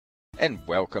 1150. And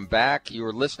welcome back.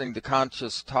 You're listening to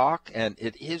Conscious Talk, and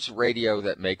it is radio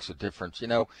that makes a difference. You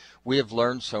know, we have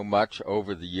learned so much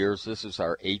over the years. This is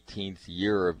our 18th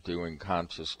year of doing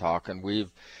Conscious Talk, and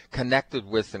we've connected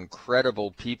with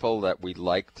incredible people that we'd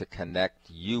like to connect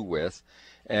you with.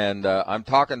 And I'm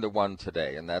talking to one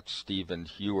today, and that's Stephen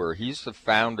Hewer. He's the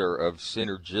founder of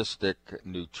Synergistic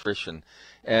Nutrition.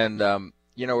 And,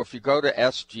 you know, if you go to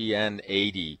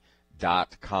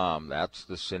SGN80.com, that's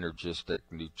the Synergistic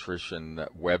Nutrition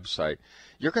website,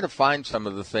 you're going to find some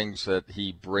of the things that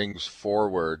he brings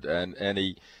forward. And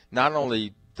he not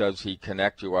only does he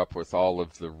connect you up with all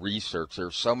of the research,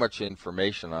 there's so much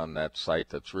information on that site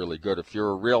that's really good. If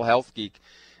you're a real health geek,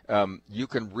 you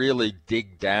can really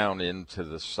dig down into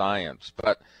the science.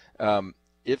 But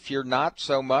if you're not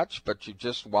so much, but you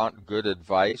just want good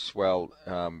advice, well,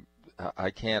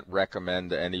 I can't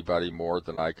recommend anybody more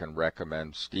than I can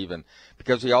recommend Stephen,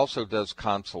 because he also does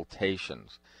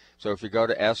consultations. So if you go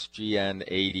to sgn80.com,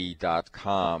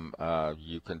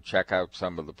 you can check out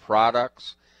some of the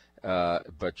products,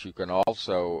 but you can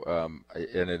also,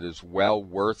 and it is well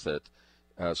worth it,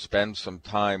 spend some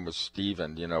time with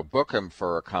Stephen. Book him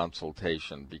for a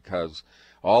consultation, because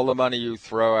all the money you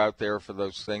throw out there for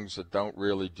those things that don't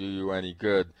really do you any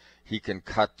good, he can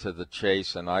cut to the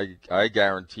chase, and I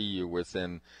guarantee you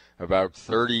within about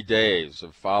 30 days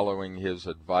of following his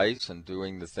advice and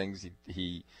doing the things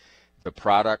the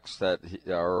products that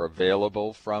are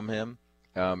available from him,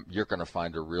 you're going to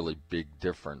find a really big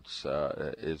difference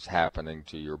is happening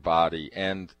to your body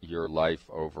and your life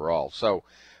overall. So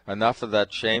enough of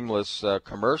that shameless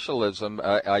commercialism.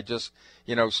 I just,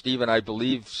 Stephen, I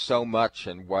believe so much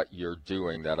in what you're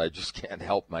doing that I just can't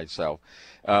help myself.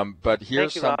 But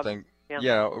here's something,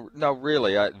 no,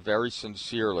 really, very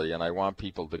sincerely, and I want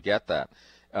people to get that.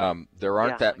 There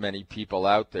aren't that many people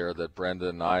out there that Brenda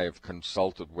and I have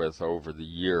consulted with over the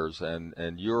years,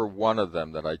 and you're one of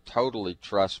them that I totally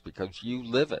trust because you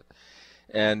live it.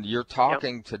 And you're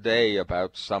talking today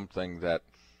about something that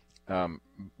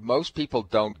most people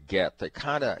don't get. They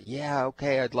kind of,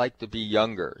 okay, I'd like to be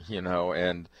younger,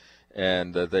 and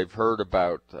they've heard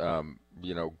about,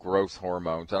 growth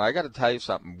hormones. And I got to tell you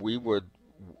something,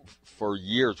 for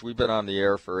years, we've been on the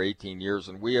air for 18 years,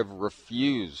 and we have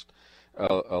refused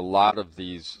a lot of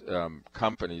these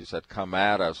companies that come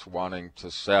at us wanting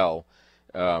to sell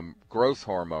growth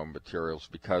hormone materials,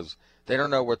 because they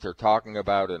don't know what they're talking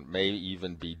about. It may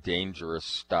even be dangerous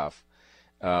stuff.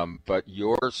 But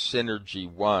your Synergy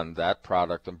One, that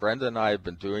product, and Brenda and I have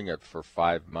been doing it for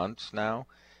 5 months now,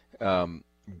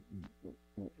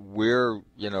 we're,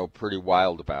 pretty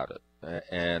wild about it.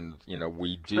 And,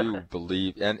 we do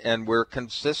believe, and we're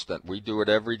consistent. We do it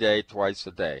every day, twice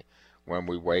a day, when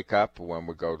we wake up, when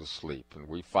we go to sleep. And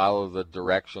we follow the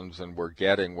directions, and we're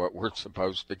getting what we're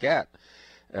supposed to get.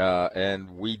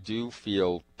 And we do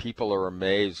feel people are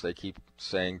amazed. They keep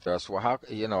saying to us, well, how,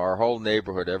 our whole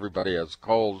neighborhood, everybody has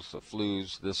colds, the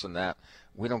flus, this and that.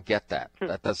 We don't get that.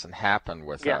 That doesn't happen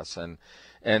with us.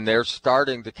 And they're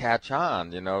starting to catch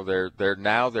on.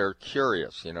 They're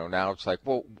curious. Now it's like,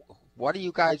 well, what are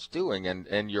you guys doing?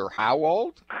 And you're how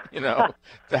old?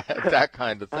 That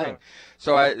kind of thing.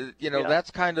 So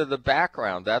that's kind of the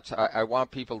background. I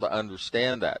want people to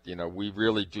understand that. We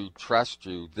really do trust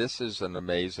you. This is an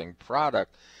amazing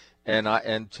product.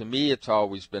 And to me, it's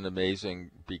always been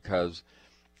amazing because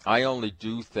I only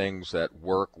do things that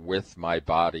work with my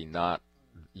body, not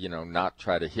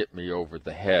try to hit me over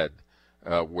the head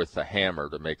with a hammer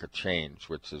to make a change,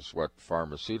 which is what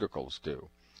pharmaceuticals do.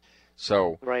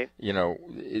 So,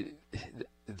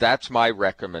 that's my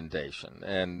recommendation.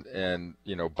 And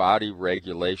body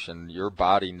regulation, your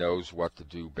body knows what to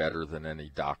do better than any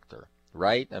doctor,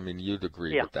 right? I mean, you'd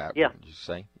agree with that, wouldn't you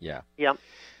say? Yeah.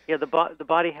 The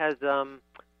body has,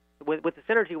 with the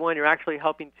Synergy One, you're actually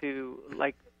helping to,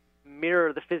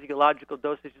 mirror the physiological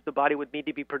dosages the body would need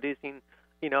to be producing,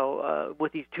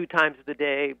 with these 2 times of the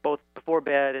day, both before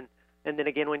bed and then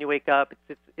again when you wake up.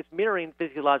 It's mirroring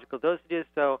physiological dosages,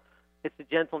 so it's a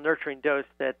gentle, nurturing dose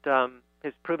that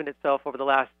has proven itself over the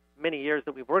last many years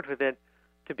that we've worked with it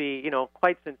to be,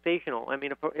 quite sensational. I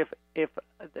mean, if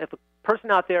a person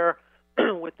out there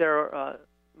with their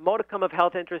modicum of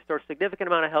health interest or significant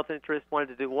amount of health interest wanted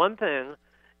to do one thing,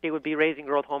 it would be raising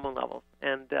growth hormone levels.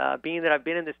 And being that I've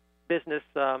been in this business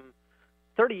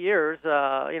 30 years,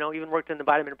 even worked in the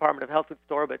vitamin department of health food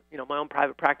store, but my own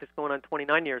private practice going on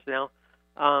 29 years now.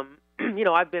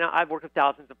 I've worked with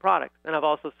thousands of products, and I've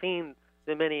also seen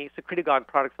the many secretagogue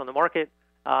products on the market.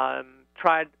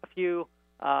 Tried a few,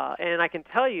 and I can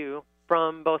tell you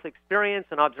from both experience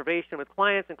and observation with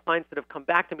clients and clients that have come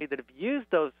back to me that have used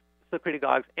those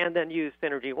secretagogues and then used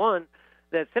Synergy One,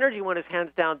 that Synergy One is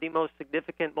hands down the most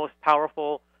significant, most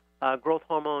powerful growth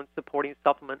hormone supporting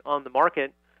supplement on the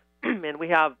market. And we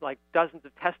have dozens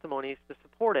of testimonies to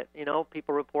support it.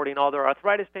 People reporting all their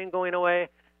arthritis pain going away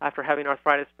after having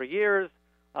arthritis for years,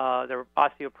 their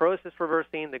osteoporosis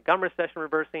reversing, the gum recession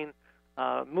reversing,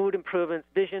 mood improvements,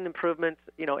 vision improvements,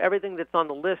 everything that's on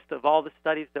the list of all the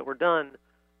studies that were done.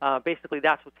 Basically,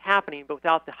 that's what's happening, but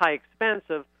without the high expense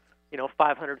of,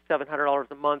 $500,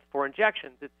 $700 a month for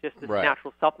injections. It's just this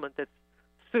natural supplement that's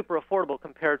super affordable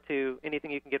compared to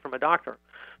anything you can get from a doctor.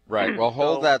 Right. Well,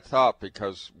 hold that thought,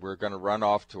 because we're going to run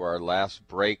off to our last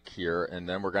break here, and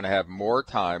then we're going to have more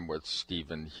time with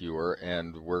Stephen Hewer,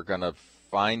 and we're going to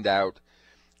find out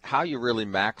how you really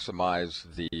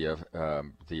maximize the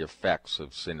effects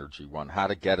of Synergy One, how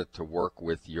to get it to work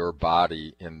with your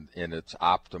body in its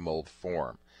optimal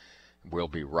form. We'll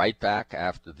be right back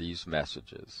after these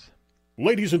messages.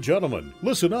 Ladies and gentlemen,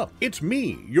 listen up. It's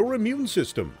me, your immune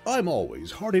system. I'm always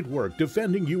hard at work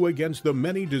defending you against the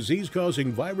many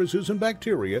disease-causing viruses and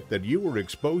bacteria that you are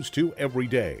exposed to every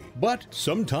day. But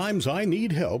sometimes I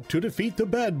need help to defeat the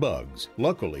bad bugs.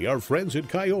 Luckily, our friends at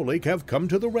Kyolic have come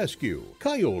to the rescue.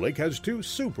 Kyolic has 2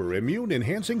 super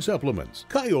immune-enhancing supplements,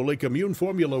 Kyolic Immune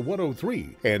Formula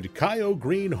 103 and Kyo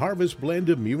Green Harvest Blend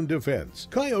Immune Defense.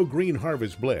 Kyo Green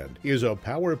Harvest Blend is a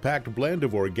power-packed blend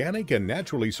of organic and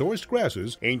naturally sourced grasses,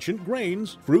 ancient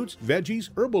grains, fruits,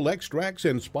 veggies, herbal extracts,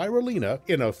 and spirulina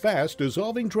in a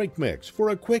fast-dissolving drink mix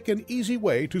for a quick and easy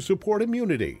way to support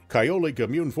immunity. Kyolic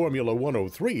Immune Formula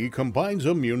 103 combines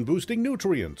immune-boosting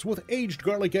nutrients with aged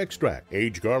garlic extract.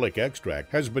 Aged garlic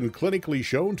extract has been clinically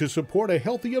shown to support a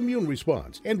healthy immune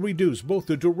response and reduce both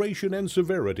the duration and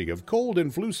severity of cold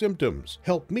and flu symptoms.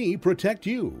 Help me protect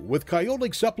you with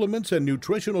Kyolic supplements and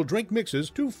nutritional drink mixes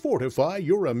to fortify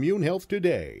your immune health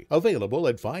today. Available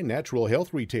at fine natural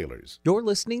health retailers. You're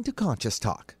listening to Conscious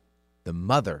Talk, the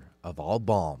mother of all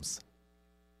balms.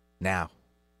 Now,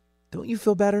 don't you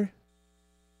feel better?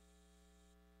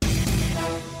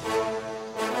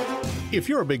 If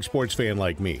you're a big sports fan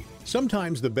like me,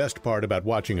 sometimes the best part about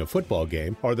watching a football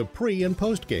game are the pre- and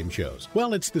post-game shows.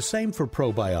 Well, it's the same for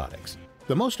probiotics.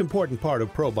 The most important part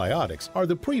of probiotics are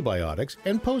the prebiotics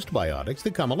and postbiotics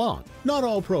that come along. Not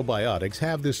all probiotics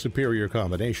have this superior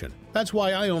combination. That's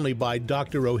why I only buy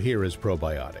Dr. Ohhira's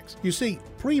probiotics. You see,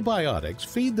 prebiotics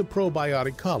feed the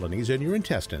probiotic colonies in your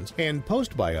intestines, and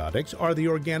postbiotics are the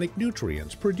organic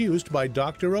nutrients produced by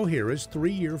Dr. Ohhira's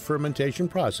 3-year fermentation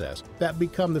process that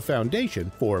become the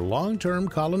foundation for long-term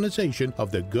colonization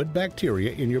of the good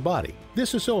bacteria in your body.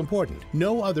 This is so important.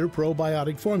 No other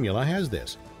probiotic formula has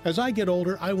this. As I get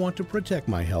older, I want to protect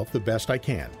my health the best I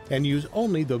can and use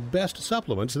only the best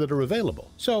supplements that are available.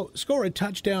 So score a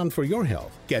touchdown for your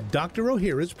health. Get Dr.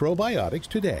 Ohhira's probiotics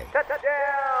today.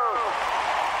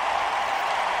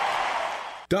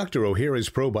 Dr.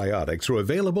 Ohhira's probiotics are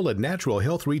available at natural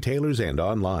health retailers and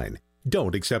online.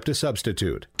 Don't accept a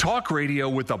substitute. Talk radio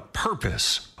with a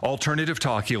purpose. Alternative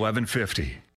Talk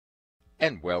 1150.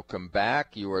 And welcome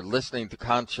back. You are listening to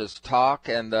Conscious Talk,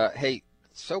 and hey,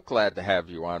 so glad to have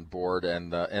you on board,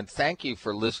 and thank you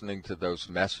for listening to those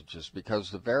messages, because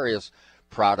the various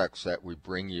products that we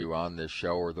bring you on this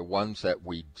show are the ones that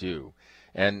we do.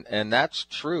 And that's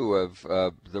true of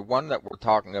the one that we're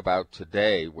talking about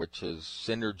today, which is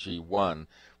Synergy One.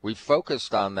 We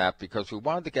focused on that because we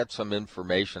wanted to get some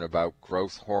information about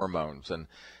growth hormones and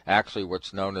actually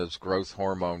what's known as growth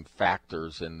hormone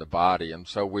factors in the body. And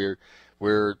so we're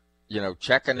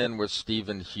checking in with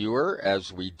Stephen Hewer,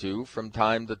 as we do from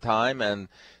time to time. And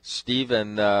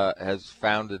Stephen has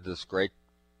founded this great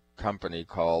company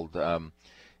called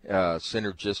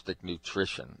Synergistic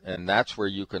Nutrition, and that's where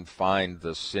you can find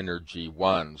the Synergy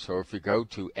One. So if you go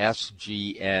to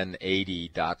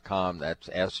sgn80.com, that's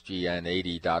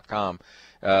sgn80.com,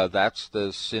 that's the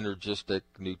Synergistic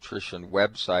Nutrition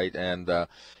website, and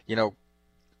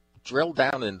drill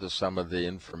down into some of the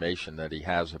information that he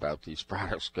has about these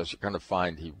products, because you're going to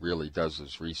find he really does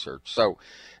his research. So,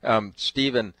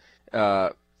 Stephen,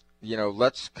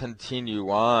 let's continue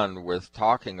on with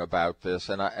talking about this.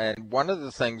 And one of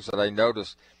the things that I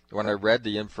noticed when I read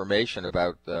the information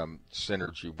about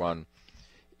Synergy One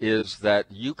is that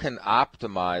you can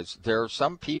optimize. There are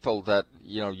some people that,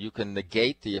 you can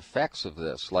negate the effects of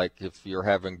this, like if you're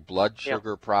having blood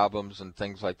sugar problems and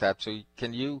things like that. So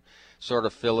can you sort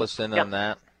of fill us in on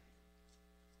that?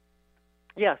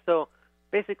 Yeah, so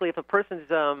basically if a person's,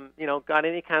 got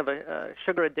any kind of a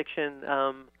sugar addiction,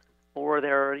 or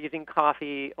they're using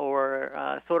coffee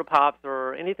or soda pops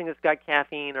or anything that's got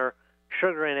caffeine or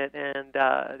sugar in it, and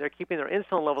they're keeping their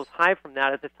insulin levels high from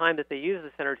that at the time that they use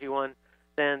the Synergy One,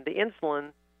 then the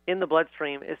insulin in the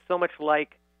bloodstream is so much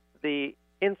like the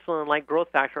insulin-like growth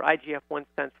factor. IGF-1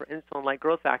 stands for insulin-like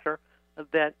growth factor,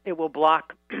 that it will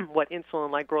block what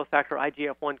insulin-like growth factor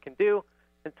IGF-1 can do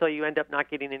until you end up not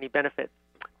getting any benefits.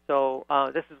 So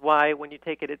this is why when you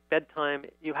take it at bedtime,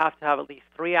 you have to have at least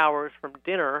 3 hours from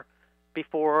dinner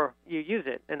before you use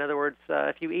it. In other words,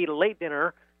 if you eat a late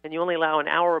dinner and you only allow an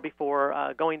hour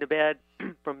before going to bed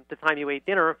from the time you ate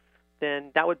dinner,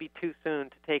 then that would be too soon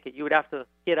to take it. You would have to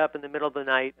get up in the middle of the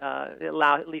night,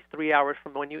 allow at least 3 hours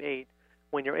from when you ate,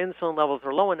 when your insulin levels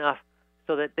are low enough,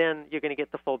 so that then you're going to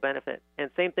get the full benefit.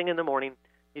 And same thing in the morning.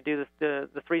 You do the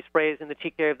 3 sprays in the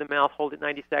cheek area of the mouth, hold it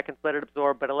 90 seconds, let it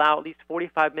absorb, but allow at least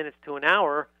 45 minutes to an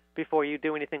hour before you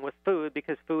do anything with food,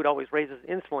 because food always raises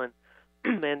insulin.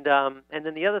 And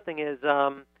then the other thing is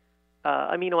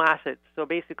amino acids. So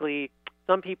basically,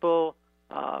 some people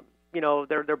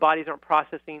their bodies aren't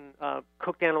processing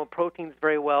cooked animal proteins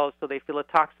very well, so they feel a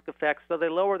toxic effect. So they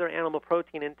lower their animal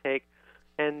protein intake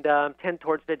and tend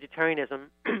towards vegetarianism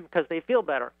because they feel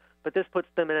better. But this puts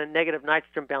them in a negative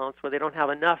nitrogen balance where they don't have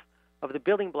enough of the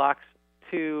building blocks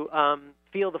to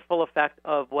feel the full effect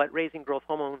of what raising growth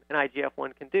hormone and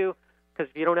IGF-1 can do. Because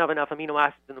if you don't have enough amino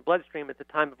acids in the bloodstream at the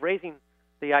time of raising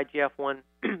the IGF-1,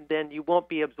 then you won't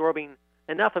be absorbing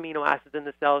enough amino acids in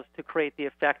the cells to create the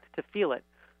effect to feel it.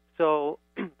 So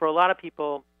for a lot of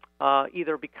people,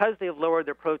 either because they've lowered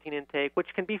their protein intake, which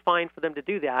can be fine for them to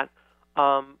do that,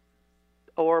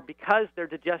 or because their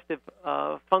digestive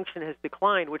function has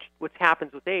declined, which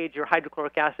happens with age, your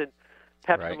hydrochloric acid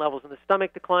pepsin levels in the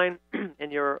stomach decline,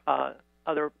 and your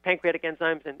other pancreatic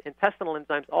enzymes and intestinal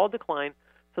enzymes all decline,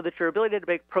 so that your ability to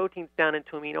break proteins down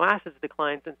into amino acids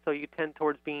declines, and so you tend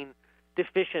towards being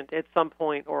deficient at some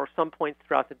point or some points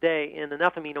throughout the day in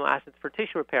enough amino acids for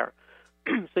tissue repair.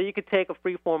 So you could take a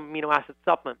free-form amino acid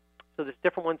supplement. So there's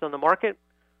different ones on the market.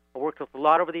 I worked with a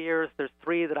lot over the years. There's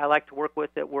 3 that I like to work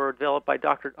with that were developed by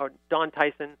Dr. Don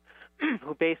Tyson,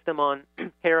 who based them on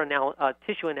hair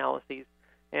tissue analyses,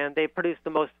 and they produced the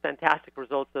most fantastic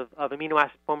results of amino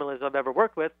acid formulas I've ever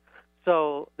worked with.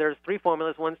 So there's 3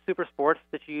 formulas. One's Super Sports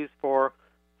that you use for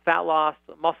fat loss,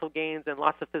 muscle gains, and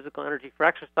lots of physical energy for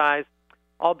exercise,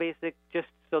 all basic just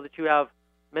so that you have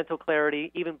mental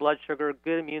clarity, even blood sugar,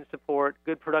 good immune support,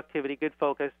 good productivity, good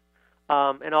focus,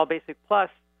 and all basic plus,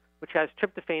 which has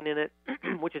tryptophan in it,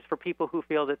 which is for people who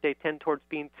feel that they tend towards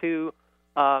being too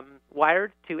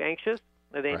wired, too anxious.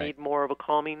 They need more of a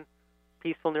calming,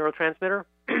 peaceful neurotransmitter.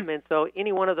 And so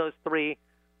any one of those 3,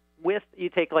 you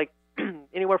take like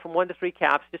anywhere from 1 to 3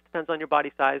 caps, just depends on your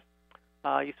body size.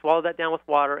 You swallow that down with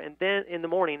water, and then in the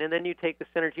morning, and then you take the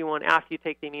Synergy one after you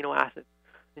take the amino acids.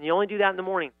 And you only do that in the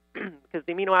morning because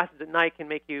the amino acids at night can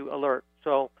make you alert.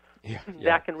 So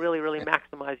that can really, really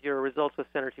maximize your results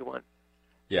with Synergy one.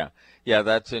 Yeah,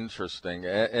 that's interesting.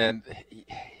 And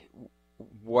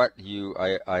what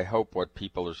I hope what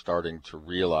people are starting to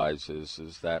realize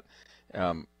is that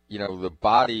the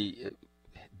body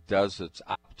does its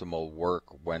optimal work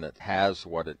when it has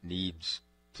what it needs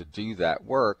to do that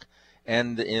work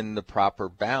and in the proper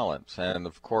balance. And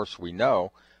of course we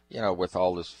know, with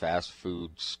all this fast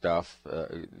food stuff,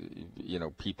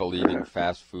 people eating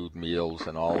fast food meals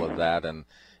and all of that, and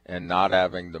not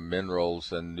having the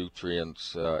minerals and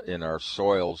nutrients in our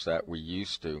soils that we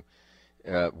used to,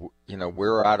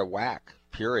 we're out of whack,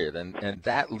 period. And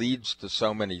that leads to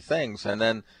so many things. And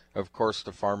then, of course,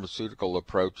 the pharmaceutical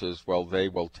approach is, well, they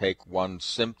will take one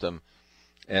symptom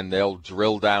and they'll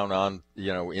drill down on,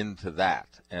 into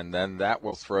that. And then that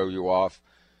will throw you off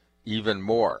even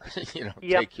more,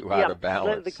 take you out of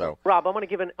balance. Rob, I want to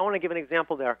give an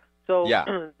example there. So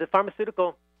the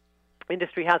pharmaceutical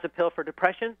industry has a pill for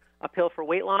depression, a pill for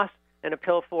weight loss, and a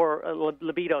pill for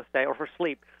libido, say, or for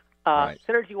sleep.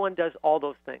 Synergy One does all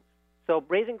those things. So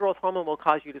raising growth hormone will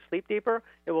cause you to sleep deeper,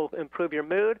 it will improve your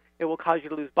mood, it will cause you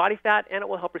to lose body fat, and it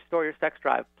will help restore your sex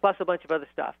drive, plus a bunch of other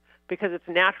stuff. Because it's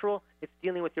natural, it's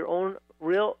dealing with your own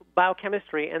real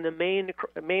biochemistry and the main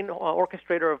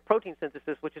orchestrator of protein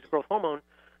synthesis, which is growth hormone.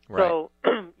 So,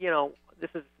 this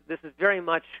is very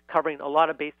much covering a lot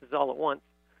of bases all at once.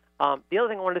 The other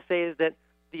thing I wanted to say is that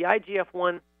the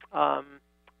IGF-1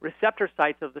 receptor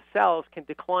sites of the cells can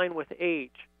decline with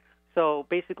age. So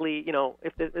basically,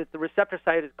 if the receptor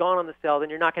site is gone on the cell, then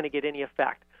you're not going to get any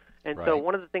effect. And so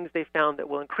one of the things they found that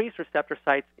will increase receptor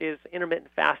sites is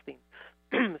intermittent fasting.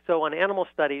 So on animal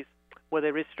studies where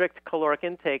they restrict caloric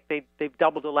intake, they've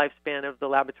doubled the lifespan of the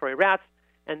laboratory rats,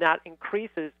 and that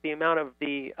increases the amount of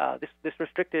this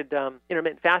restricted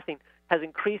intermittent fasting has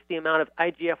increased the amount of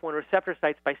IGF-1 receptor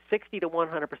sites by 60 to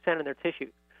 100% in their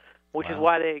tissues, which is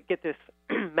why they get this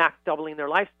max doubling their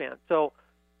lifespan. So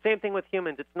same thing with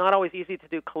humans. It's not always easy to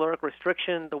do caloric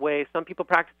restriction the way some people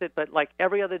practice it, but like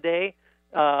every other day,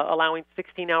 allowing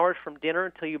 16 hours from dinner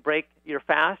until you break your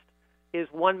fast is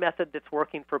one method that's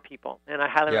working for people, and I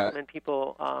highly recommend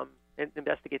people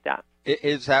investigate that.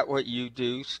 Is that what you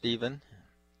do, Stephen?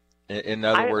 In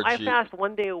other words, I fast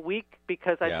 1 day a week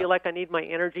because I feel like I need my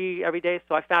energy every day,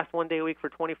 so I fast 1 day a week for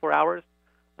 24 hours.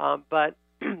 But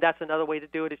that's another way to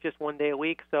do it. It's just 1 day a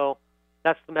week, so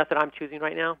that's the method I'm choosing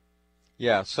right now.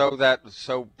 Yeah,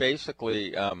 so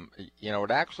basically,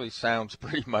 it actually sounds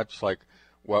pretty much like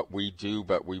what we do,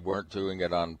 but we weren't doing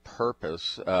it on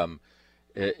purpose.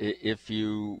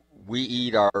 We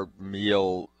eat our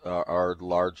meal, our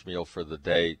large meal for the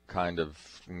day, kind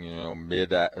of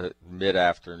mid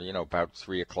afternoon, about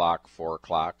 3 o'clock, 4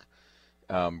 o'clock.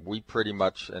 We pretty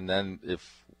much, and then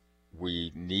if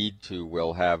we need to,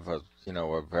 we'll have a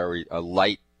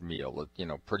light meal,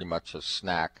 pretty much a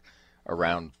snack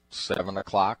around 7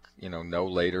 o'clock, no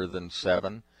later than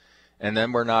 7. And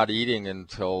then we're not eating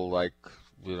until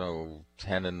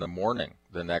 10 in the morning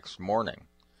the next morning.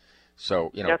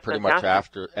 So, That's pretty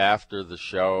fantastic. much after the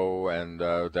show, and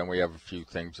then we have a few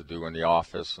things to do in the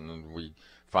office, and then we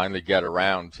finally get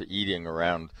around to eating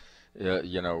around,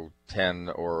 10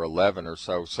 or 11 or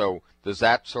so. So does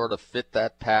that sort of fit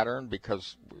that pattern?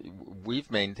 Because we've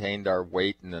maintained our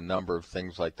weight and a number of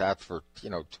things like that for,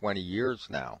 20 years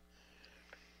now.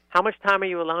 How much time are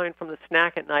you allowing from the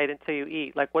snack at night until you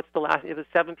eat? Like, what's the last? Is it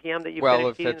 7 p.m. that you Well,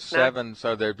 finish if eating it's the snack? 7,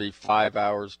 so there'd be 5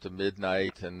 hours to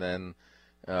midnight, and then,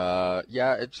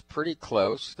 it's pretty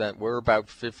close. That we're about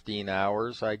 15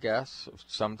 hours, I guess,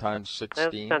 sometimes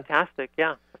 16. That's fantastic.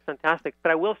 Yeah, that's fantastic.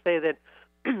 But I will say that,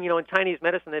 in Chinese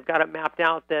medicine, they've got it mapped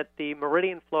out that the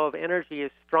meridian flow of energy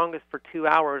is strongest for 2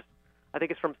 hours. I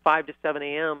think it's from 5 to 7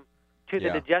 a.m. to the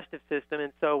digestive system,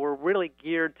 and so we're really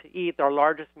geared to eat our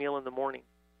largest meal in the morning.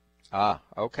 Ah,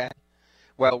 okay.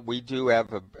 Well, we do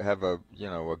have a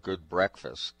good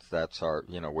breakfast. That's our,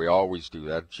 we always do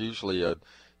that. It's usually a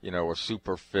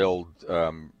super filled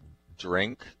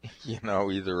drink,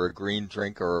 either a green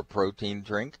drink or a protein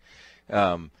drink.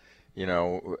 But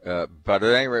at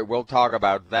any rate, we'll talk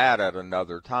about that at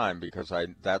another time, because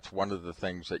that's one of the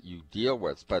things that you deal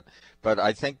with. But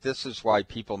I think this is why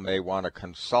people may want to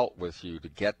consult with you to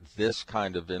get this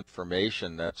kind of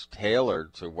information that's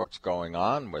tailored to what's going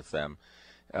on with them,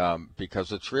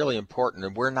 because it's really important.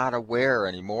 And we're not aware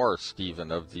anymore,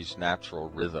 Stephen, of these natural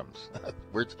rhythms.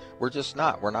 We're just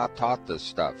not. We're not taught this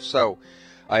stuff. So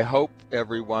I hope,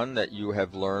 everyone, that you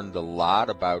have learned a lot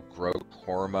about growth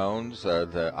hormones,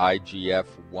 the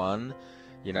IGF-1,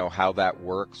 how that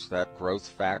works, that growth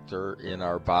factor in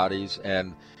our bodies.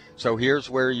 And so here's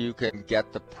where you can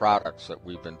get the products that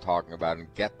we've been talking about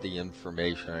and get the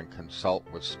information and consult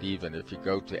with Stephen. If you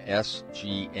go to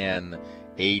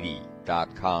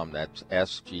sgn80.com, that's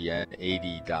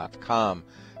sgn80.com,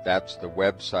 that's the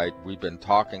website. We've been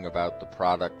talking about the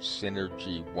product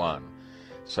Synergy One.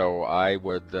 So I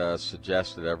would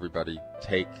suggest that everybody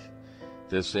take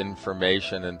this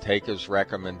information and take his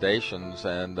recommendations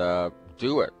and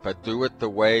do it, but do it the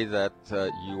way that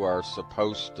you are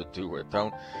supposed to do it.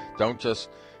 Don't just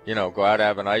go out,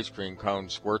 have an ice cream cone,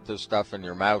 squirt this stuff in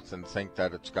your mouth and think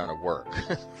that it's going to work.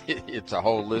 It's a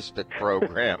holistic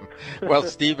program. Well,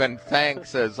 Stephen,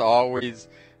 thanks as always.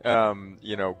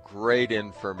 Great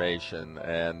information,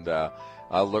 and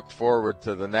I'll look forward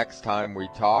to the next time we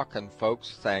talk. And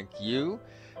folks, thank you.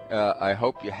 I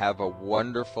hope you have a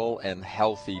wonderful and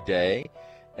healthy day.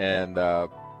 And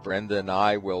Brenda and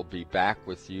I will be back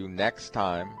with you next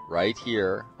time right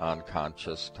here on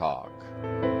Conscious Talk.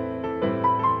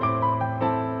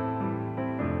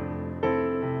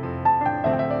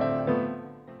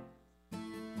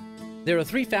 There are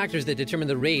 3 factors that determine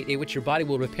the rate at which your body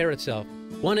will repair itself.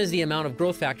 1 is the amount of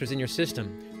growth factors in your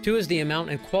system. 2 is the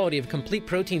amount and quality of complete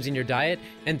proteins in your diet.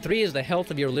 And 3 is the health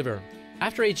of your liver.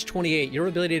 After age 28, your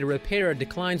ability to repair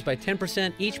declines by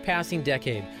 10% each passing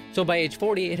decade. So by age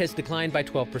 40, it has declined by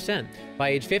 12%. By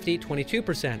age 50,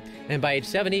 22%. And by age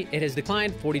 70, it has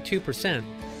declined 42%.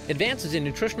 Advances in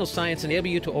nutritional science enable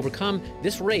you to overcome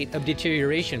this rate of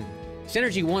deterioration.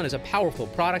 Synergy One is a powerful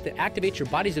product that activates your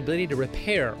body's ability to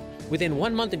repair. Within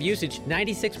 1 month of usage,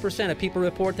 96% of people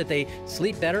report that they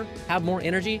sleep better, have more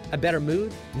energy, a better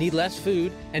mood, need less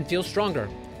food, and feel stronger.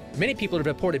 Many people have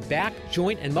reported back,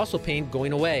 joint, and muscle pain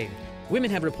going away.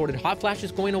 Women have reported hot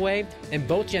flashes going away, and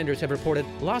both genders have reported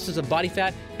losses of body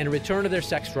fat and a return of their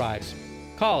sex drives.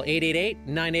 Call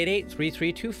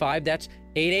 888-988-3325. That's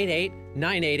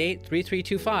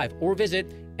 888-988-3325. Or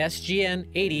visit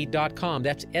sgn80.com.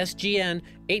 That's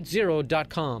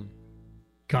sgn80.com.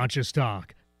 Conscious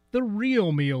Talk, the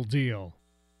real meal deal.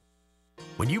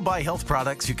 When you buy health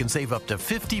products, you can save up to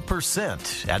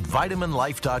 50% at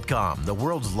VitaminLife.com, the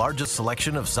world's largest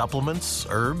selection of supplements,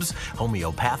 herbs,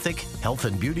 homeopathic, health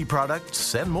and beauty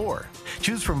products, and more.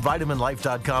 Choose from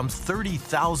VitaminLife.com's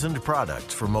 30,000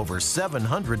 products from over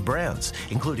 700 brands,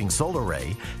 including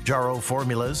Solaray, Jarrow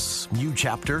Formulas, New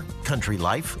Chapter, Country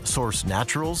Life, Source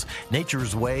Naturals,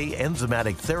 Nature's Way,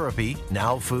 Enzymatic Therapy,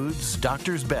 Now Foods,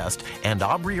 Doctor's Best, and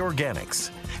Aubrey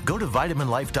Organics. Go to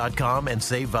VitaminLife.com and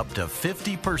save up to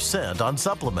 50% on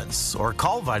supplements, or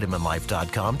call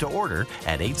VitaminLife.com to order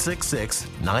at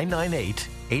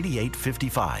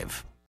 866-998-8855.